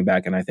running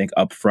back, and I think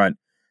up front,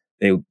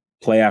 they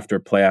play after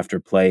play after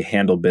play,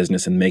 handle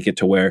business and make it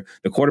to where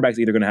the quarterback's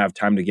either going to have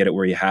time to get it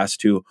where he has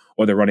to,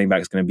 or the running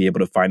back's going to be able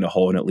to find a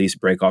hole and at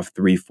least break off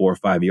 3, 4,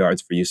 5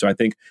 yards for you. So I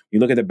think when you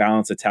look at the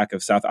balanced attack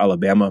of South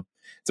Alabama,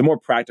 it's a more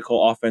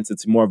practical offense.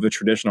 It's more of a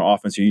traditional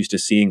offense you're used to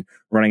seeing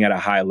running at a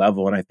high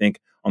level. And I think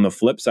on the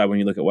flip side, when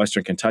you look at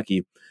Western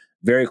Kentucky,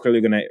 very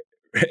clearly going to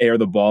air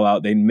the ball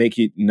out. They make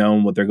it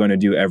known what they're going to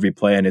do every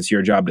play, and it's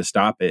your job to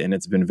stop it. And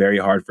it's been very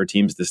hard for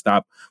teams to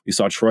stop. We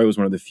saw Troy was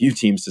one of the few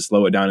teams to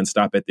slow it down and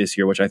stop it this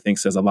year, which I think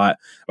says a lot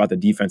about the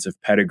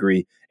defensive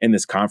pedigree in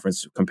this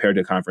conference compared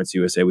to Conference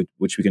USA,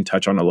 which we can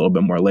touch on a little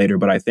bit more later.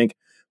 But I think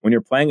when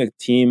you're playing a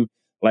team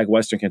like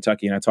Western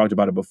Kentucky, and I talked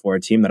about it before, a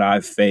team that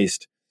I've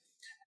faced,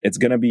 it's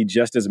going to be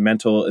just as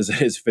mental as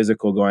it is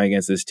physical going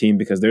against this team,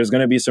 because there's going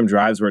to be some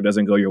drives where it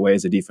doesn't go your way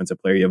as a defensive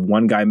player. You have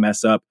one guy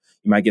mess up,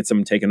 you might get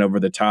someone taken over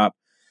the top.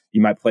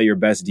 You might play your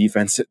best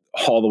defense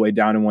all the way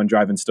down in one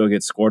drive and still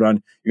get scored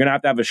on. You're going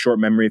to have a short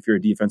memory if you're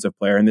a defensive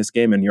player in this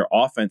game, and your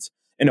offense,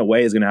 in a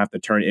way, is going to have to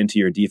turn into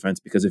your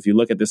defense, because if you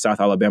look at the South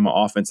Alabama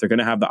offense, they're going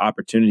to have the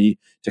opportunity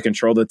to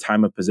control the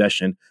time of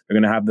possession. They're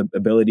going to have the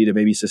ability to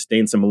maybe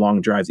sustain some long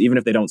drives. Even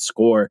if they don't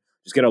score,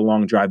 just get a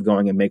long drive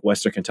going and make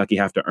Western Kentucky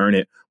have to earn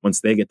it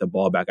once they get the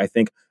ball back. I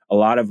think in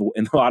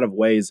a lot of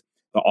ways,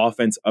 the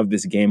offense of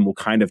this game will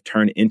kind of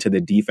turn into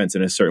the defense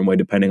in a certain way,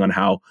 depending on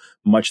how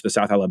much the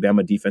South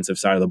Alabama defensive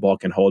side of the ball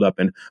can hold up,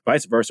 and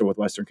vice versa with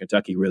Western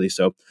Kentucky, really.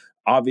 So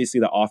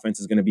obviously the offense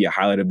is going to be a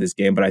highlight of this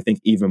game, but I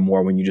think even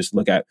more when you just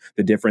look at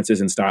the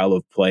differences in style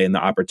of play and the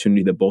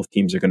opportunity that both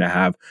teams are going to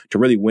have to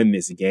really win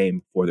this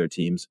game for their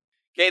teams.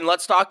 Caden,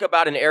 let's talk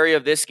about an area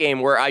of this game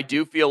where I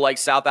do feel like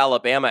South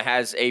Alabama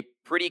has a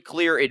pretty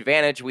clear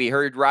advantage. We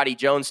heard Roddy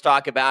Jones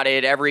talk about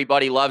it.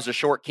 Everybody loves a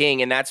short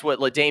king, and that's what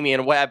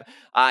Webb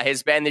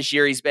has been this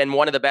year. He's been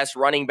one of the best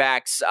running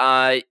backs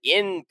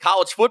in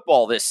college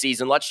football this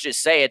season. Let's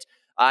just say it.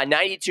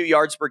 92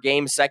 yards per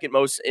game, second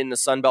most in the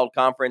Sun Belt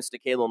Conference to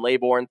Kalen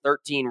Laborn.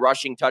 13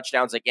 rushing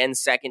touchdowns, again,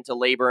 second to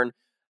Laborn.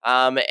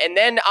 And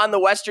then on the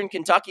Western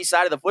Kentucky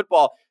side of the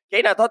football,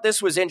 Kate, I thought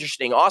this was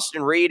interesting.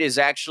 Austin Reed is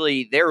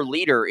actually their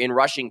leader in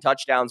rushing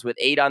touchdowns with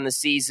 8 on the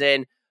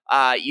season.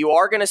 You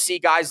are going to see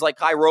guys like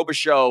Kai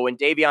Robichaux and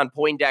Davion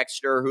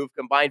Poindexter who've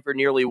combined for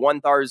nearly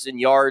 1,000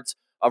 yards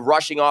of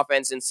rushing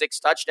offense and 6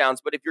 touchdowns.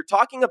 But if you're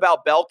talking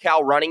about bell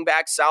cow running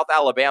backs, South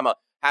Alabama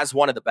has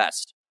one of the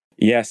best.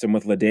 Yes, and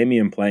with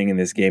LaDainian playing in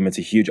this game, it's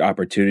a huge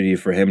opportunity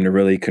for him to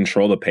really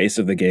control the pace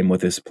of the game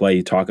with his play.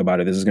 You talk about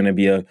it. This is going to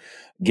be a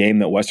game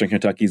that Western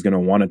Kentucky is going to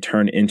want to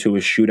turn into a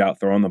shootout,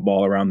 throwing the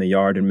ball around the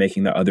yard and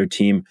making the other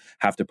team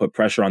have to put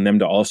pressure on them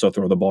to also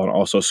throw the ball and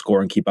also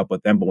score and keep up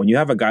with them. But when you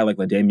have a guy like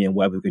LaDainian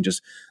Webb who can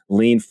just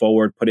lean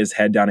forward, put his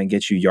head down and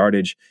get you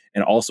yardage,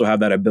 and also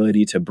have that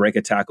ability to break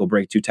a tackle,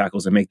 break 2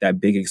 tackles, and make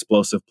that big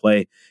explosive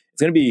play, it's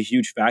going to be a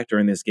huge factor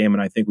in this game.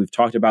 And I think we've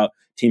talked about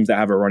teams that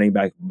have a running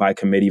back by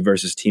committee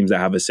versus teams that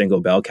have a single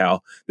bell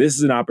cow. This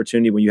is an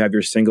opportunity when you have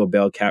your single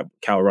bell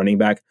cow running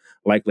back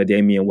like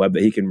LaDainian Webb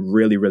that he can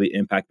really, really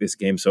impact this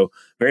game. So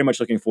very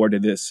much looking forward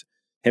to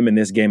him in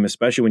this game,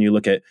 especially when you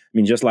look at,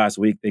 just last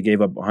week they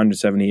gave up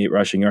 178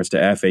 rushing yards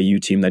to FAU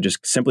team that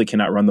just simply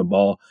cannot run the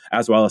ball,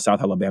 as well as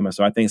South Alabama.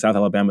 So I think South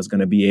Alabama is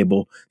going to be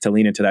able to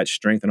lean into that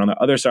strength. And on the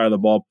other side of the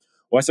ball,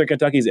 Western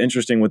Kentucky is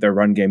interesting with their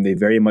run game. They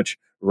very much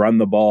run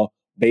the ball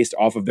based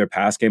off of their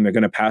pass game. They're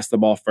going to pass the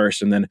ball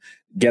first and then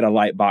get a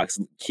light box,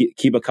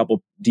 keep a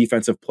couple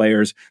defensive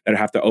players that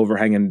have to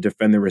overhang and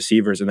defend the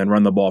receivers, and then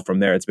run the ball from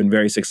there. It's been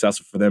very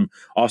successful for them.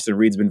 Austin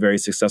Reed's been very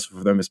successful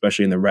for them,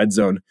 especially in the red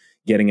zone,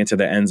 getting into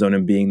the end zone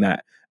and being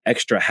that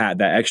extra hat,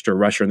 that extra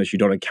rusher that you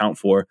don't account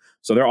for.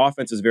 So their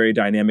offense is very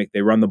dynamic.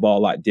 They run the ball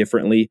a lot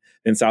differently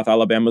than South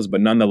Alabama's,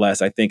 but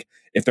nonetheless, I think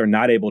if they're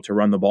not able to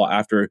run the ball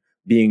after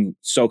being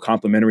so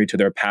complementary to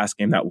their pass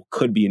game, that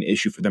could be an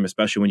issue for them,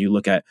 especially when you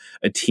look at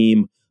a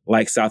team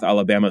like South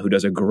Alabama, who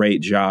does a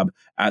great job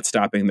at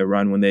stopping the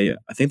run when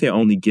I think they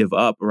only give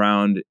up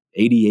around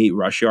 88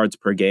 rush yards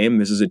per game.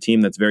 This is a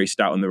team that's very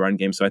stout in the run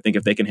game. So I think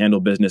if they can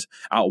handle business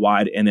out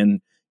wide and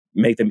then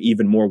make them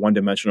even more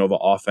one-dimensional of an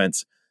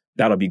offense,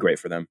 that'll be great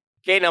for them.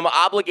 Caden, I'm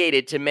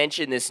obligated to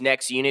mention this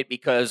next unit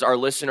because our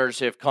listeners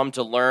have come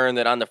to learn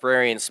that on the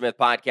Frary and Smith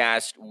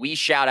podcast, we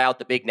shout out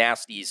the big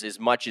nasties as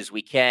much as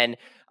we can.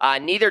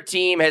 Neither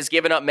team has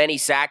given up many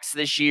sacks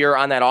this year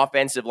on that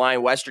offensive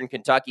line. Western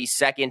Kentucky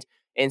second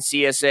in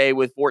CSA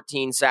with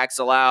 14 sacks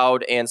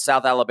allowed, and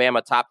South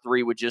Alabama top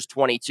three with just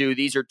 22.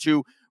 These are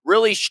two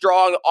really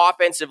strong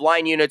offensive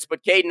line units.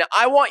 But Caden,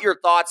 I want your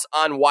thoughts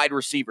on wide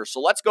receivers. So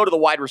let's go to the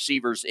wide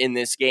receivers in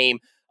this game.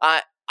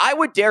 I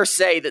would dare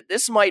say that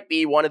this might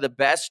be one of the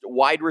best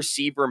wide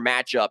receiver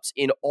matchups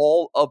in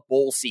all of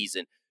bowl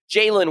season.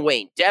 Jalen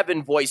Wayne,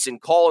 Devin Voice,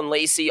 and Colin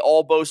Lacey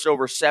all boast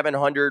over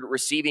 700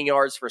 receiving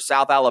yards for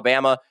South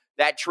Alabama.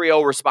 That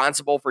trio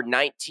responsible for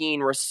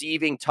 19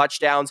 receiving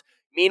touchdowns.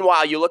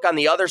 Meanwhile, you look on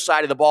the other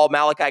side of the ball,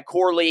 Malachi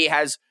Corley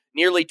has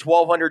nearly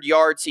 1,200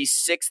 yards. He's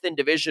sixth in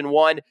Division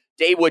I.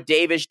 Dawood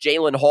Davis,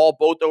 Jalen Hall,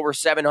 both over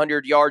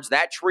 700 yards.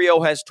 That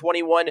trio has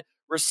 21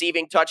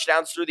 receiving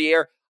touchdowns through the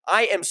air.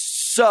 I am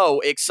so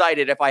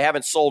excited if I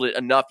haven't sold it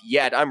enough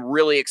yet. I'm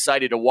really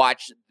excited to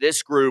watch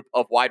this group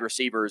of wide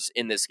receivers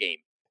in this game.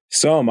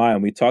 So am I,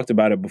 and we talked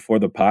about it before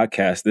the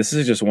podcast. This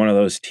is just one of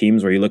those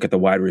teams where you look at the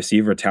wide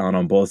receiver talent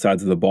on both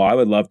sides of the ball. I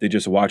would love to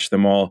just watch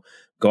them all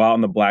go out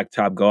on the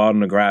blacktop, go out on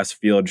the grass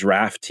field,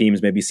 draft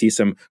teams, maybe see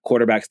some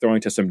quarterbacks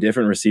throwing to some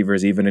different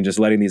receivers even, and just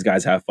letting these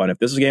guys have fun. If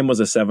this game was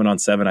a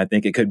 7-on-7, I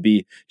think it could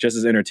be just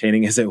as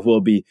entertaining as it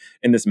will be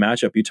in this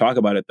matchup. You talk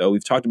about it, though.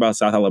 We've talked about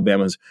South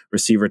Alabama's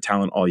receiver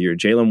talent all year.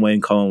 Jalen Wayne,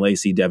 Colin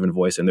Lacey, Devin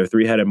Voice, and their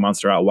three-headed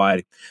monster out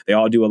wide. They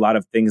all do a lot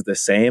of things the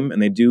same,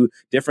 and they do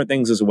different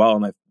things as well,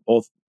 and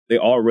they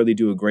all really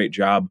do a great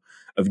job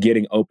of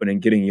getting open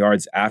and getting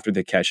yards after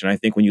the catch. And I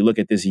think when you look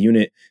at this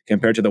unit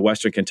compared to the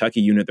Western Kentucky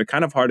unit, they're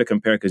kind of hard to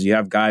compare because you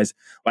have guys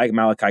like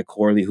Malachi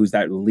Corley, who's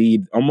that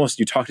lead. Almost,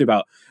 you talked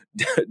about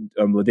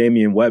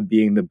LaDamian Webb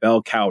being the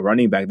bell cow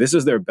running back. This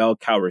is their bell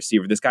cow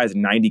receiver. This guy's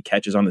 90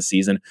 catches on the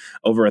season,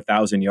 over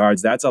 1,000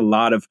 yards. That's a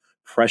lot of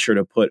pressure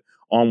to put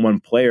on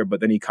one player, but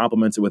then he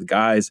complements it with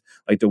guys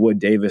like Dawood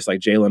Davis, like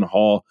Jalen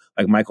Hall,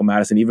 like Michael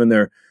Madison, even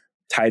their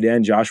tight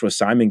end Joshua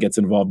Simon gets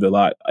involved a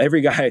lot.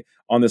 Every guy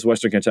on this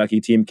Western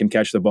Kentucky team can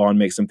catch the ball and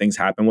make some things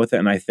happen with it.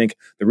 And I think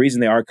the reason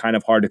they are kind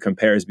of hard to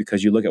compare is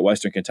because you look at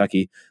Western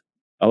Kentucky,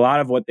 a lot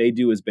of what they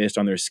do is based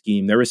on their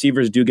scheme. Their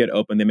receivers do get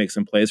open. They make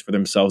some plays for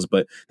themselves,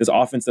 but this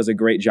offense does a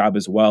great job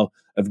as well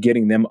of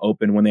getting them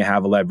open when they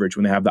have leverage,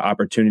 when they have the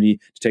opportunity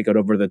to take it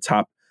over the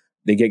top.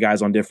 They get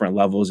guys on different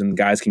levels and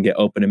guys can get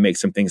open and make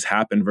some things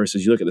happen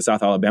versus you look at the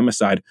South Alabama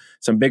side,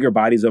 some bigger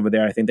bodies over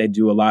there. I think they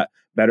do a lot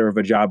better of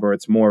a job, or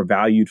it's more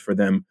valued for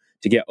them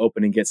to get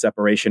open and get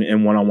separation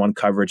in one-on-one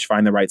coverage,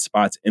 find the right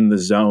spots in the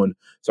zone.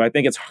 So I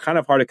think it's kind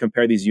of hard to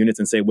compare these units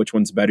and say which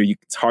one's better.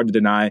 It's hard to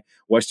deny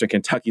Western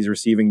Kentucky's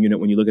receiving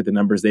unit when you look at the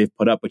numbers they've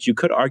put up, but you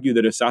could argue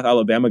that if South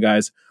Alabama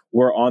guys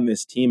were on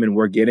this team and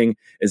were getting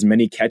as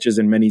many catches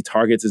and many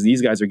targets as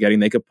these guys are getting,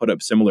 they could put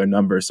up similar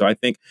numbers. So I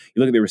think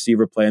you look at the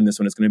receiver play in this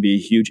one, it's going to be a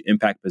huge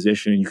impact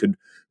position. And you could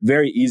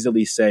very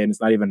easily say, and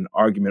it's not even an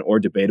argument or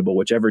debatable,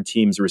 whichever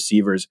team's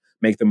receivers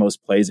make the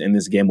most plays in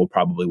this game will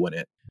probably win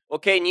it.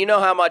 Okay, and you know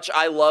how much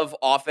I love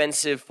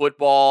offensive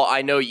football.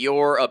 I know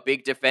you're a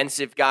big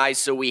defensive guy,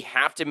 so we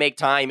have to make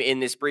time in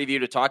this preview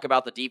to talk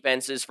about the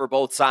defenses for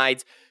both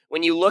sides.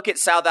 When you look at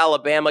South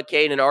Alabama,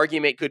 Kate, an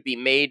argument could be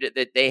made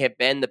that they have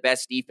been the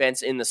best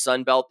defense in the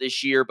Sun Belt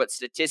this year, but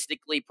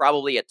statistically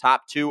probably a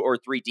top 2 or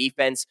 3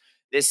 defense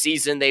this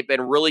season. They've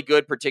been really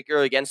good,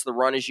 particularly against the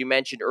run, as you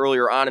mentioned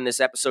earlier on in this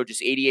episode,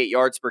 just 88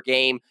 yards per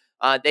game.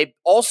 They've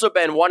also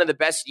been one of the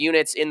best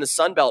units in the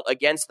Sun Belt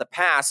against the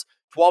pass.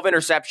 12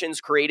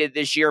 interceptions created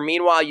this year.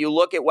 Meanwhile, you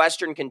look at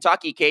Western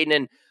Kentucky, Caden,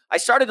 and I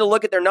started to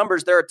look at their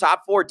numbers. They're a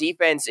top 4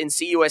 defense in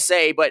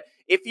CUSA, but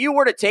if you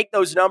were to take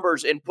those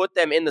numbers and put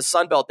them in the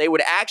Sun Belt, they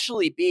would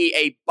actually be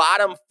a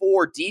bottom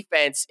 4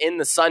 defense in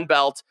the Sun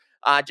Belt,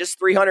 just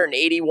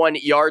 381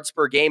 yards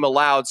per game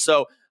allowed.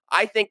 So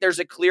I think there's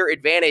a clear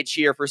advantage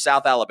here for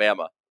South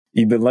Alabama.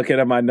 You've been looking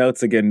at my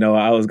notes again, Noah.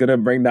 I was going to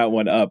bring that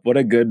one up. What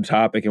a good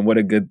topic and what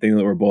a good thing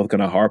that we're both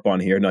going to harp on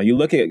here. Now, you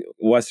look at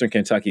Western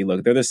Kentucky.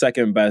 Look, they're the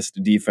second best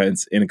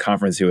defense in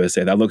Conference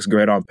USA. That looks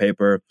great on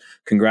paper.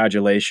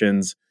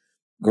 Congratulations.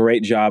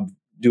 Great job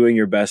doing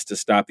your best to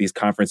stop these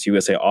Conference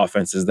USA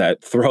offenses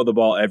that throw the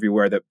ball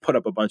everywhere, that put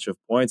up a bunch of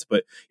points.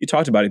 But you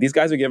talked about it. These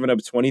guys are giving up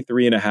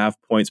 23.5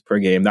 points per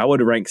game. That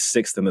would rank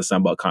 6th in the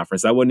Sun Belt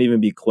Conference. That wouldn't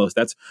even be close.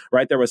 That's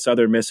right there with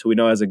Southern Miss, who we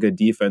know has a good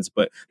defense,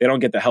 but they don't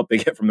get the help they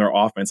get from their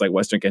offense like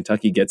Western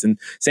Kentucky gets. And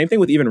same thing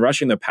with even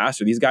rushing the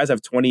passer. These guys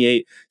have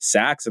 28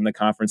 sacks in the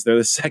conference. They're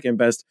the second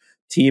best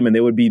team, and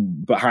they'd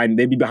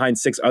be behind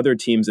 6 other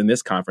teams in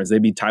this conference. They'd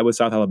be tied with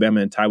South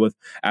Alabama and tied with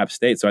App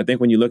State. So I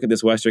think when you look at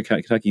this Western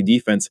Kentucky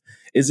defense,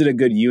 is it a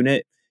good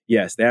unit?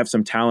 Yes, they have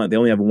some talent. They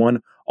only have one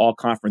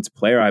all-conference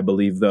player, I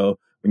believe, though.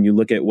 When you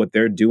look at what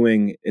they're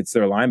doing, it's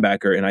their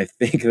linebacker, and I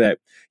think that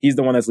he's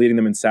the one that's leading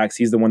them in sacks.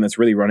 He's the one that's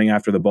really running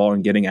after the ball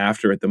and getting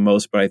after it the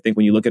most. But I think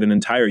when you look at an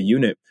entire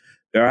unit,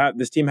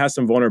 this team has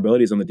some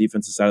vulnerabilities on the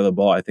defensive side of the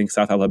ball. I think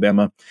South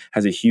Alabama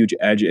has a huge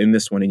edge in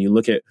this one. And you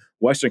look at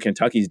Western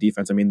Kentucky's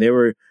defense, I mean, they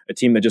were a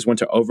team that just went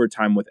to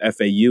overtime with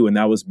FAU, and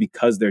that was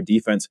because their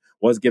defense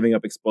was giving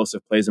up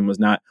explosive plays and was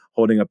not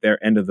holding up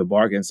their end of the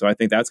bargain. So I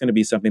think that's going to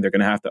be something they're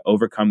going to have to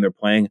overcome. They're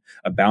playing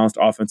a balanced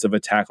offensive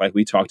attack like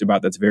we talked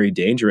about that's very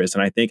dangerous.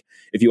 And I think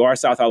if you are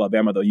South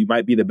Alabama, though, you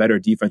might be the better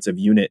defensive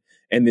unit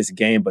in this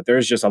game, but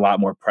there's just a lot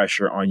more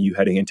pressure on you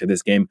heading into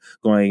this game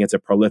going against a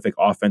prolific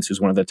offense who's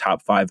one of the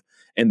top 5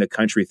 in the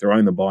country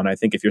throwing the ball. And I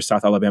think if you're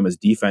South Alabama's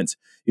defense,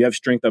 you have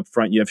strength up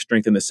front, you have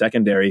strength in the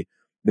secondary.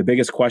 The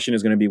biggest question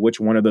is going to be which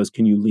one of those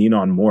can you lean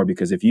on more?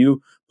 Because if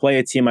you play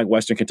a team like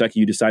Western Kentucky,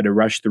 you decide to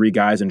rush 3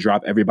 guys and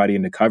drop everybody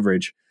into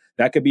coverage,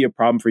 that could be a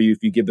problem for you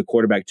if you give the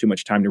quarterback too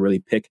much time to really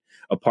pick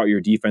apart your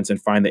defense and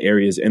find the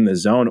areas in the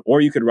zone. Or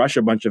you could rush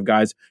a bunch of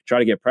guys, try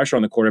to get pressure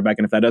on the quarterback,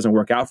 and if that doesn't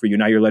work out for you,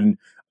 now you're letting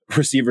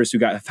receivers who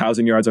got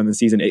 1,000 yards on the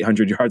season,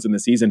 800 yards in the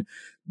season,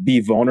 be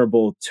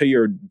vulnerable to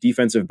your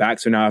defensive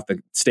backs who now have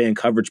to stay in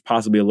coverage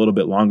possibly a little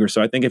bit longer.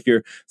 So I think if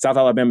you're South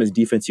Alabama's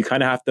defense, you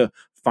kind of have to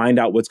find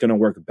out what's going to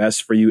work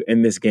best for you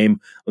in this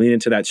game, lean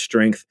into that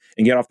strength,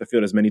 and get off the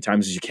field as many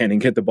times as you can and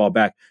get the ball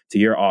back to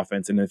your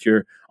offense. And if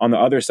you're on the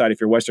other side,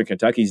 if you're Western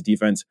Kentucky's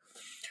defense,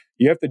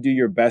 you have to do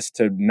your best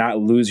to not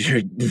lose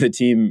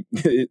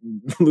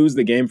lose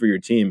the game for your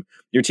team.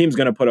 Your team's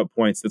going to put up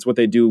points. That's what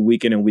they do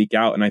week in and week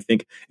out. And I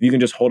think if you can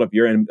just hold up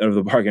your end of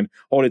the bargain,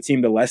 hold a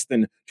team to less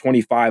than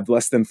 25,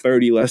 less than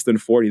 30, less than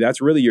 40,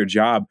 that's really your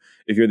job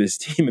if you're this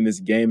team in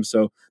this game.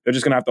 So they're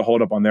just going to have to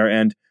hold up on their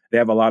end. They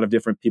have a lot of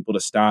different people to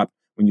stop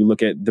when you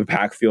look at the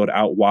backfield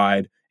out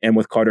wide and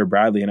with Carter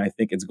Bradley. And I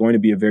think it's going to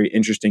be a very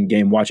interesting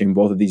game watching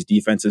both of these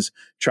defenses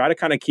try to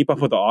kind of keep up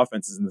with the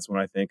offenses in this one,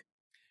 I think.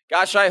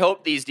 Gosh, I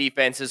hope these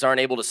defenses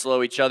aren't able to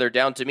slow each other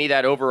down. To me,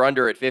 that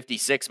over-under at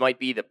 56 might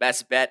be the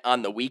best bet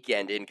on the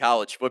weekend in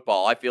college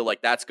football. I feel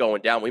like that's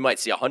going down. We might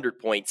see 100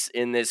 points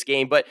in this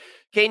game. But,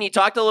 Kane, you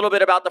talked a little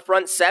bit about the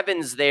front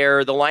sevens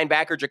there. The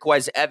linebacker,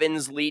 Jaquez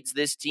Evans, leads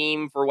this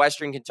team for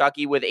Western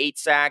Kentucky with 8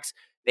 sacks.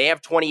 They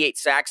have 28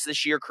 sacks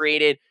this year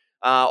created.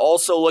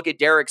 Also, look at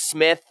Derek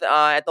Smith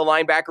at the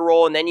linebacker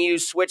role, and then you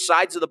switch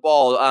sides of the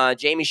ball.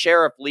 Jamie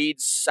Sheriff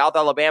leads South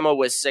Alabama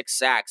with 6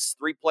 sacks,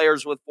 3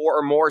 players with 4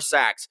 or more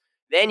sacks.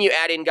 Then you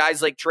add in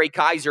guys like Trey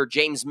Kaiser,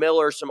 James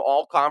Miller, some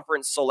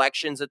all-conference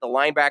selections at the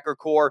linebacker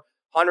core,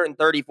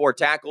 134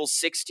 tackles,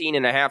 16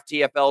 and a half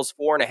TFLs,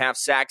 4.5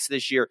 sacks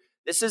this year.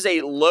 This is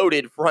a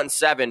loaded front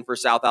seven for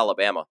South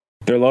Alabama.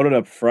 They're loaded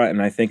up front,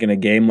 and I think in a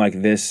game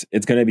like this,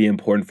 it's going to be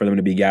important for them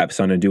to be gap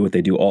sound and do what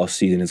they do all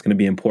season. It's going to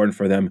be important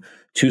for them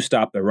to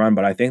stop the run,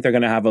 but I think they're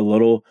going to have a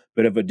little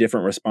bit of a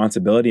different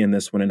responsibility in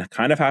this one and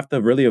kind of have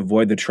to really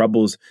avoid the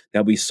troubles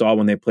that we saw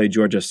when they played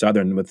Georgia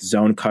Southern with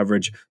zone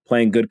coverage,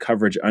 playing good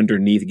coverage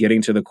underneath,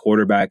 getting to the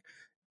quarterback.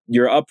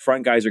 Your up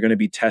front guys are going to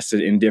be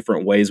tested in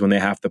different ways when they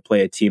have to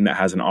play a team that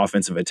has an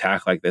offensive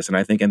attack like this. And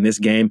I think in this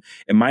game,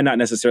 it might not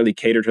necessarily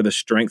cater to the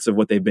strengths of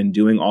what they've been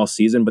doing all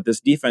season, but this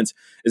defense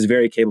is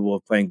very capable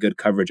of playing good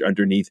coverage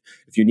underneath.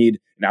 If you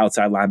need an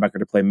outside linebacker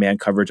to play man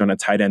coverage on a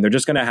tight end, they're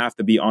just going to have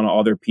to be on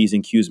all their P's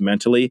and Q's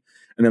mentally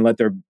and then let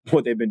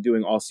what they've been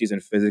doing all season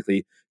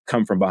physically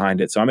come from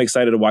behind it. So I'm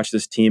excited to watch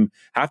this team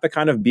have to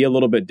kind of be a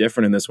little bit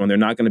different in this one. They're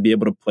not going to be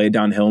able to play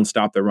downhill and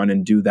stop the run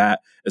and do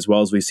that as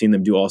well as we've seen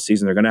them do all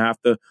season. They're going to have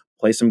to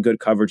play some good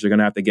coverage. They're going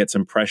to have to get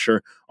some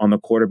pressure on the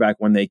quarterback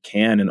when they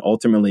can and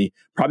ultimately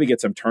probably get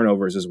some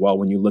turnovers as well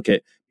when you look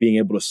at being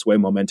able to sway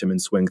momentum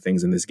and swing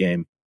things in this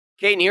game.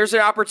 Caden, here's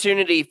an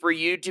opportunity for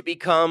you to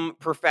become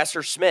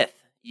Professor Smith.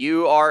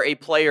 You are a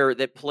player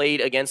that played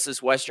against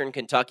this Western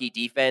Kentucky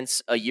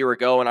defense a year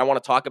ago, and I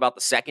want to talk about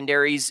the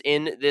secondaries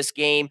in this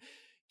game.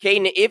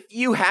 Caden, if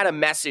you had a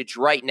message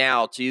right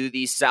now to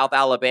these South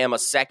Alabama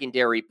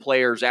secondary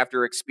players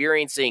after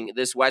experiencing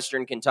this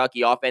Western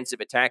Kentucky offensive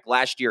attack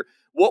last year,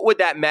 what would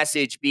that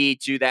message be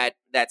to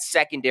that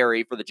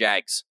secondary for the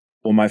Jags?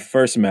 Well, my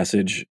first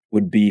message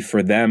would be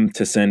for them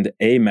to send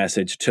a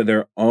message to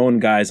their own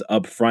guys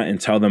up front and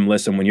tell them,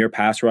 listen, when you're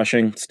pass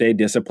rushing, stay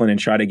disciplined and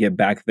try to get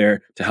back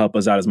there to help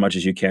us out as much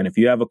as you can. If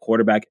you have a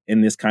quarterback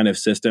in this kind of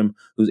system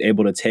who's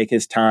able to take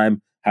his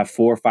time, have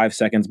 4 or 5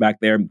 seconds back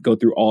there, go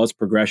through all his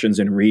progressions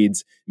and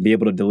reads, and be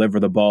able to deliver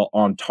the ball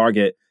on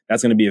target,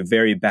 that's going to be a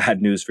very bad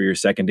news for your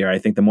secondary. I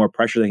think the more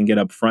pressure they can get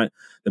up front,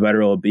 the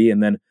better it will be.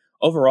 And then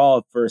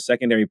overall, for a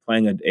secondary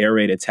playing an air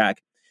raid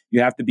attack, you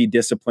have to be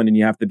disciplined and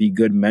you have to be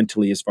good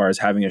mentally as far as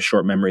having a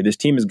short memory. This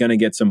team is going to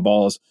get some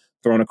balls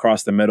thrown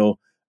across the middle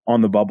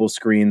on the bubble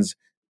screens.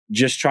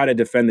 Just try to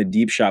defend the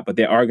deep shot, but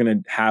they are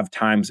going to have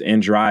times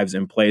and drives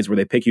and plays where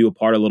they pick you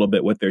apart a little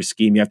bit with their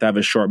scheme. You have to have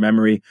a short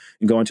memory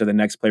and go into the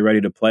next play ready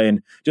to play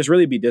and just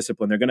really be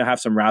disciplined. They're going to have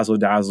some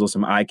razzle-dazzle,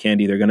 some eye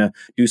candy. They're going to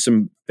do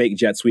some fake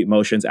jet sweep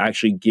motions,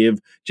 actually give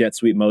jet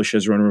sweep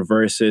motions, run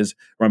reverses,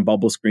 run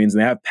bubble screens,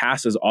 and they have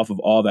passes off of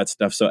all that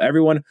stuff. So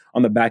everyone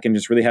on the back end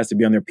just really has to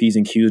be on their P's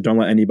and Q's. Don't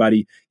let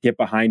anybody get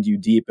behind you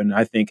deep. And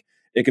I think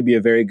it could be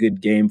a very good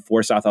game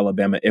for South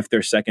Alabama if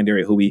their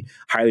secondary, who we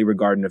highly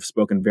regard and have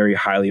spoken very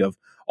highly of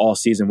all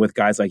season with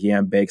guys like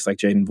Yam Bakes, like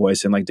Jaden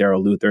Boyce, and like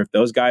Darrell Luther, if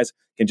those guys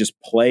can just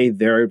play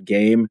their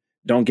game,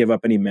 don't give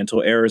up any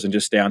mental errors, and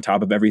just stay on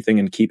top of everything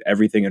and keep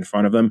everything in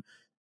front of them,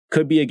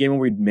 could be a game where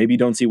we maybe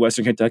don't see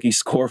Western Kentucky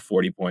score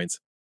 40 points.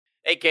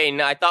 Hey, Caden,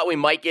 I thought we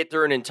might get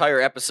through an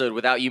entire episode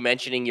without you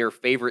mentioning your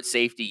favorite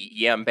safety,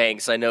 Yam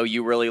Banks. I know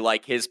you really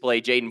like his play.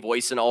 Jaden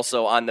Boyson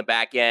also on the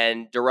back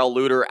end. Darrell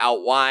Luter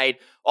out wide.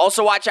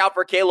 Also, watch out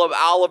for Caleb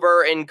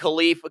Oliver and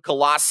Khalif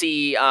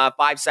Kalasi.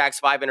 5 sacks,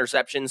 5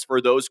 interceptions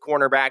for those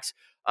cornerbacks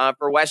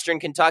for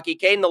Western Kentucky.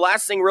 Caden, the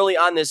last thing really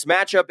on this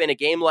matchup, in a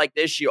game like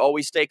this, you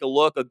always take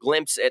a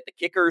glimpse at the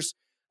kickers.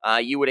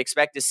 You would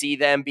expect to see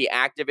them be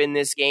active in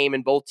this game,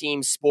 and both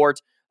teams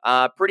sport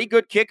pretty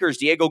good kickers.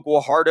 Diego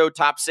Guajardo,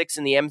 top 6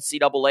 in the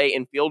NCAA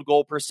in field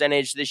goal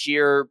percentage this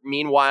year.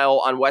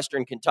 Meanwhile, on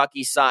Western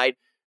Kentucky's side,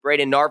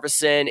 Braden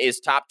Narveson is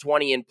top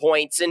 20 in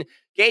points. And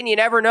Caden, you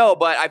never know,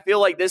 but I feel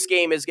like this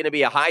game is going to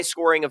be a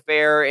high-scoring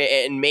affair,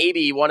 and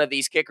maybe one of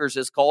these kickers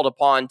is called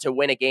upon to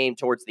win a game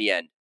towards the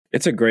end.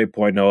 It's a great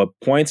point, Noah.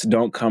 Points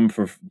don't come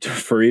for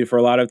free for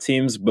a lot of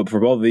teams, but for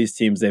both of these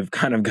teams, they've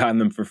kind of gotten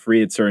them for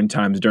free at certain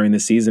times during the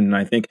season. And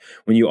I think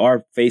when you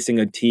are facing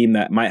a team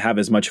that might have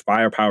as much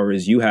firepower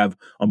as you have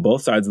on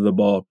both sides of the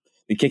ball,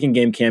 the kicking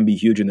game can be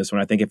huge in this one.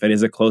 I think if it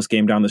is a close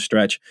game down the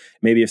stretch,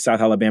 maybe if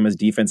South Alabama's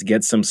defense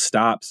gets some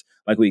stops,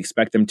 like we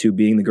expect them to,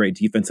 being the great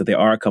defense that they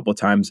are a couple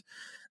times,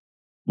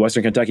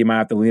 Western Kentucky might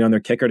have to lean on their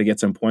kicker to get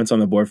some points on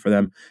the board for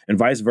them. And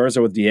vice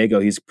versa with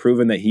Diego. He's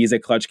proven that he's a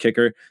clutch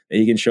kicker, that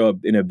he can show up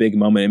in a big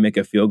moment and make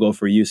a field goal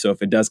for you. So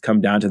if it does come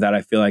down to that,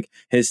 I feel like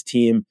his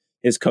team,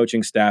 his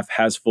coaching staff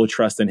has full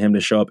trust in him to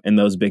show up in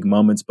those big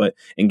moments. But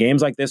in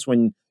games like this,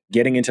 when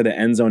getting into the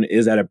end zone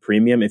is at a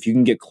premium, if you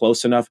can get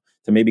close enough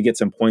to maybe get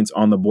some points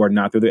on the board,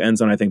 not through the end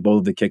zone, I think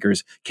both of the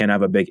kickers can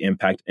have a big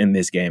impact in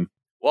this game.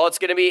 Well, it's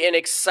going to be an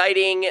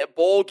exciting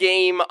bowl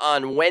game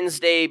on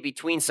Wednesday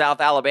between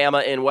South Alabama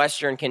and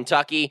Western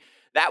Kentucky.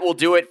 That will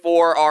do it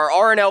for our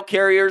R+L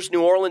Carriers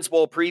New Orleans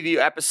Bowl preview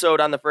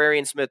episode on the Ferry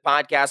and Smith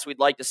podcast. We'd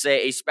like to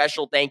say a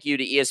special thank you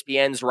to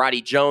ESPN's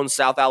Roddy Jones,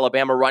 South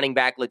Alabama running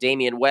back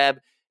LaDamian Webb,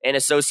 and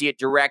Associate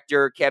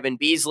Director Kevin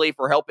Beasley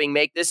for helping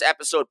make this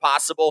episode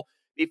possible.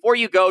 Before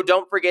you go,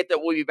 don't forget that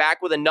we'll be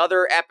back with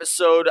another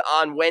episode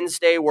on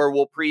Wednesday where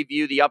we'll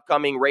preview the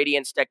upcoming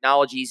Radiance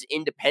Technologies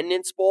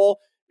Independence Bowl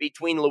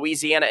between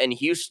Louisiana and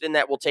Houston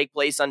that will take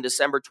place on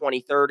December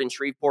 23rd in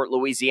Shreveport,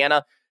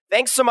 Louisiana.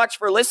 Thanks so much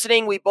for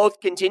listening. We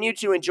both continue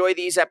to enjoy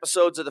these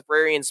episodes of the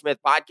Ferry and Smith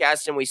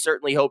podcast, and we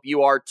certainly hope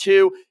you are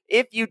too.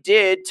 If you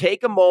did,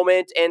 take a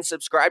moment and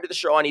subscribe to the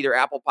show on either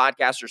Apple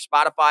Podcasts or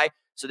Spotify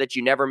so that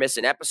you never miss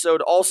an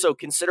episode. Also,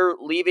 consider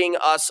leaving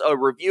us a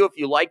review if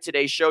you like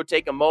today's show.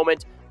 Take a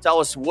moment, tell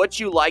us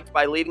what you liked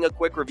by leaving a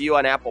quick review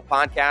on Apple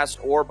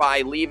Podcasts or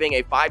by leaving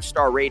a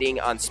 5-star rating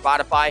on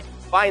Spotify.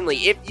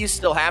 Finally, if you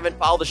still haven't,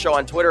 follow the show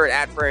on Twitter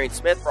at Ferry and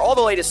Smith for all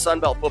the latest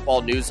Sunbelt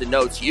football news and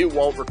notes. You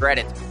won't regret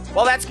it.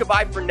 Well, that's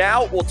goodbye for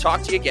now. We'll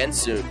talk to you again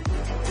soon.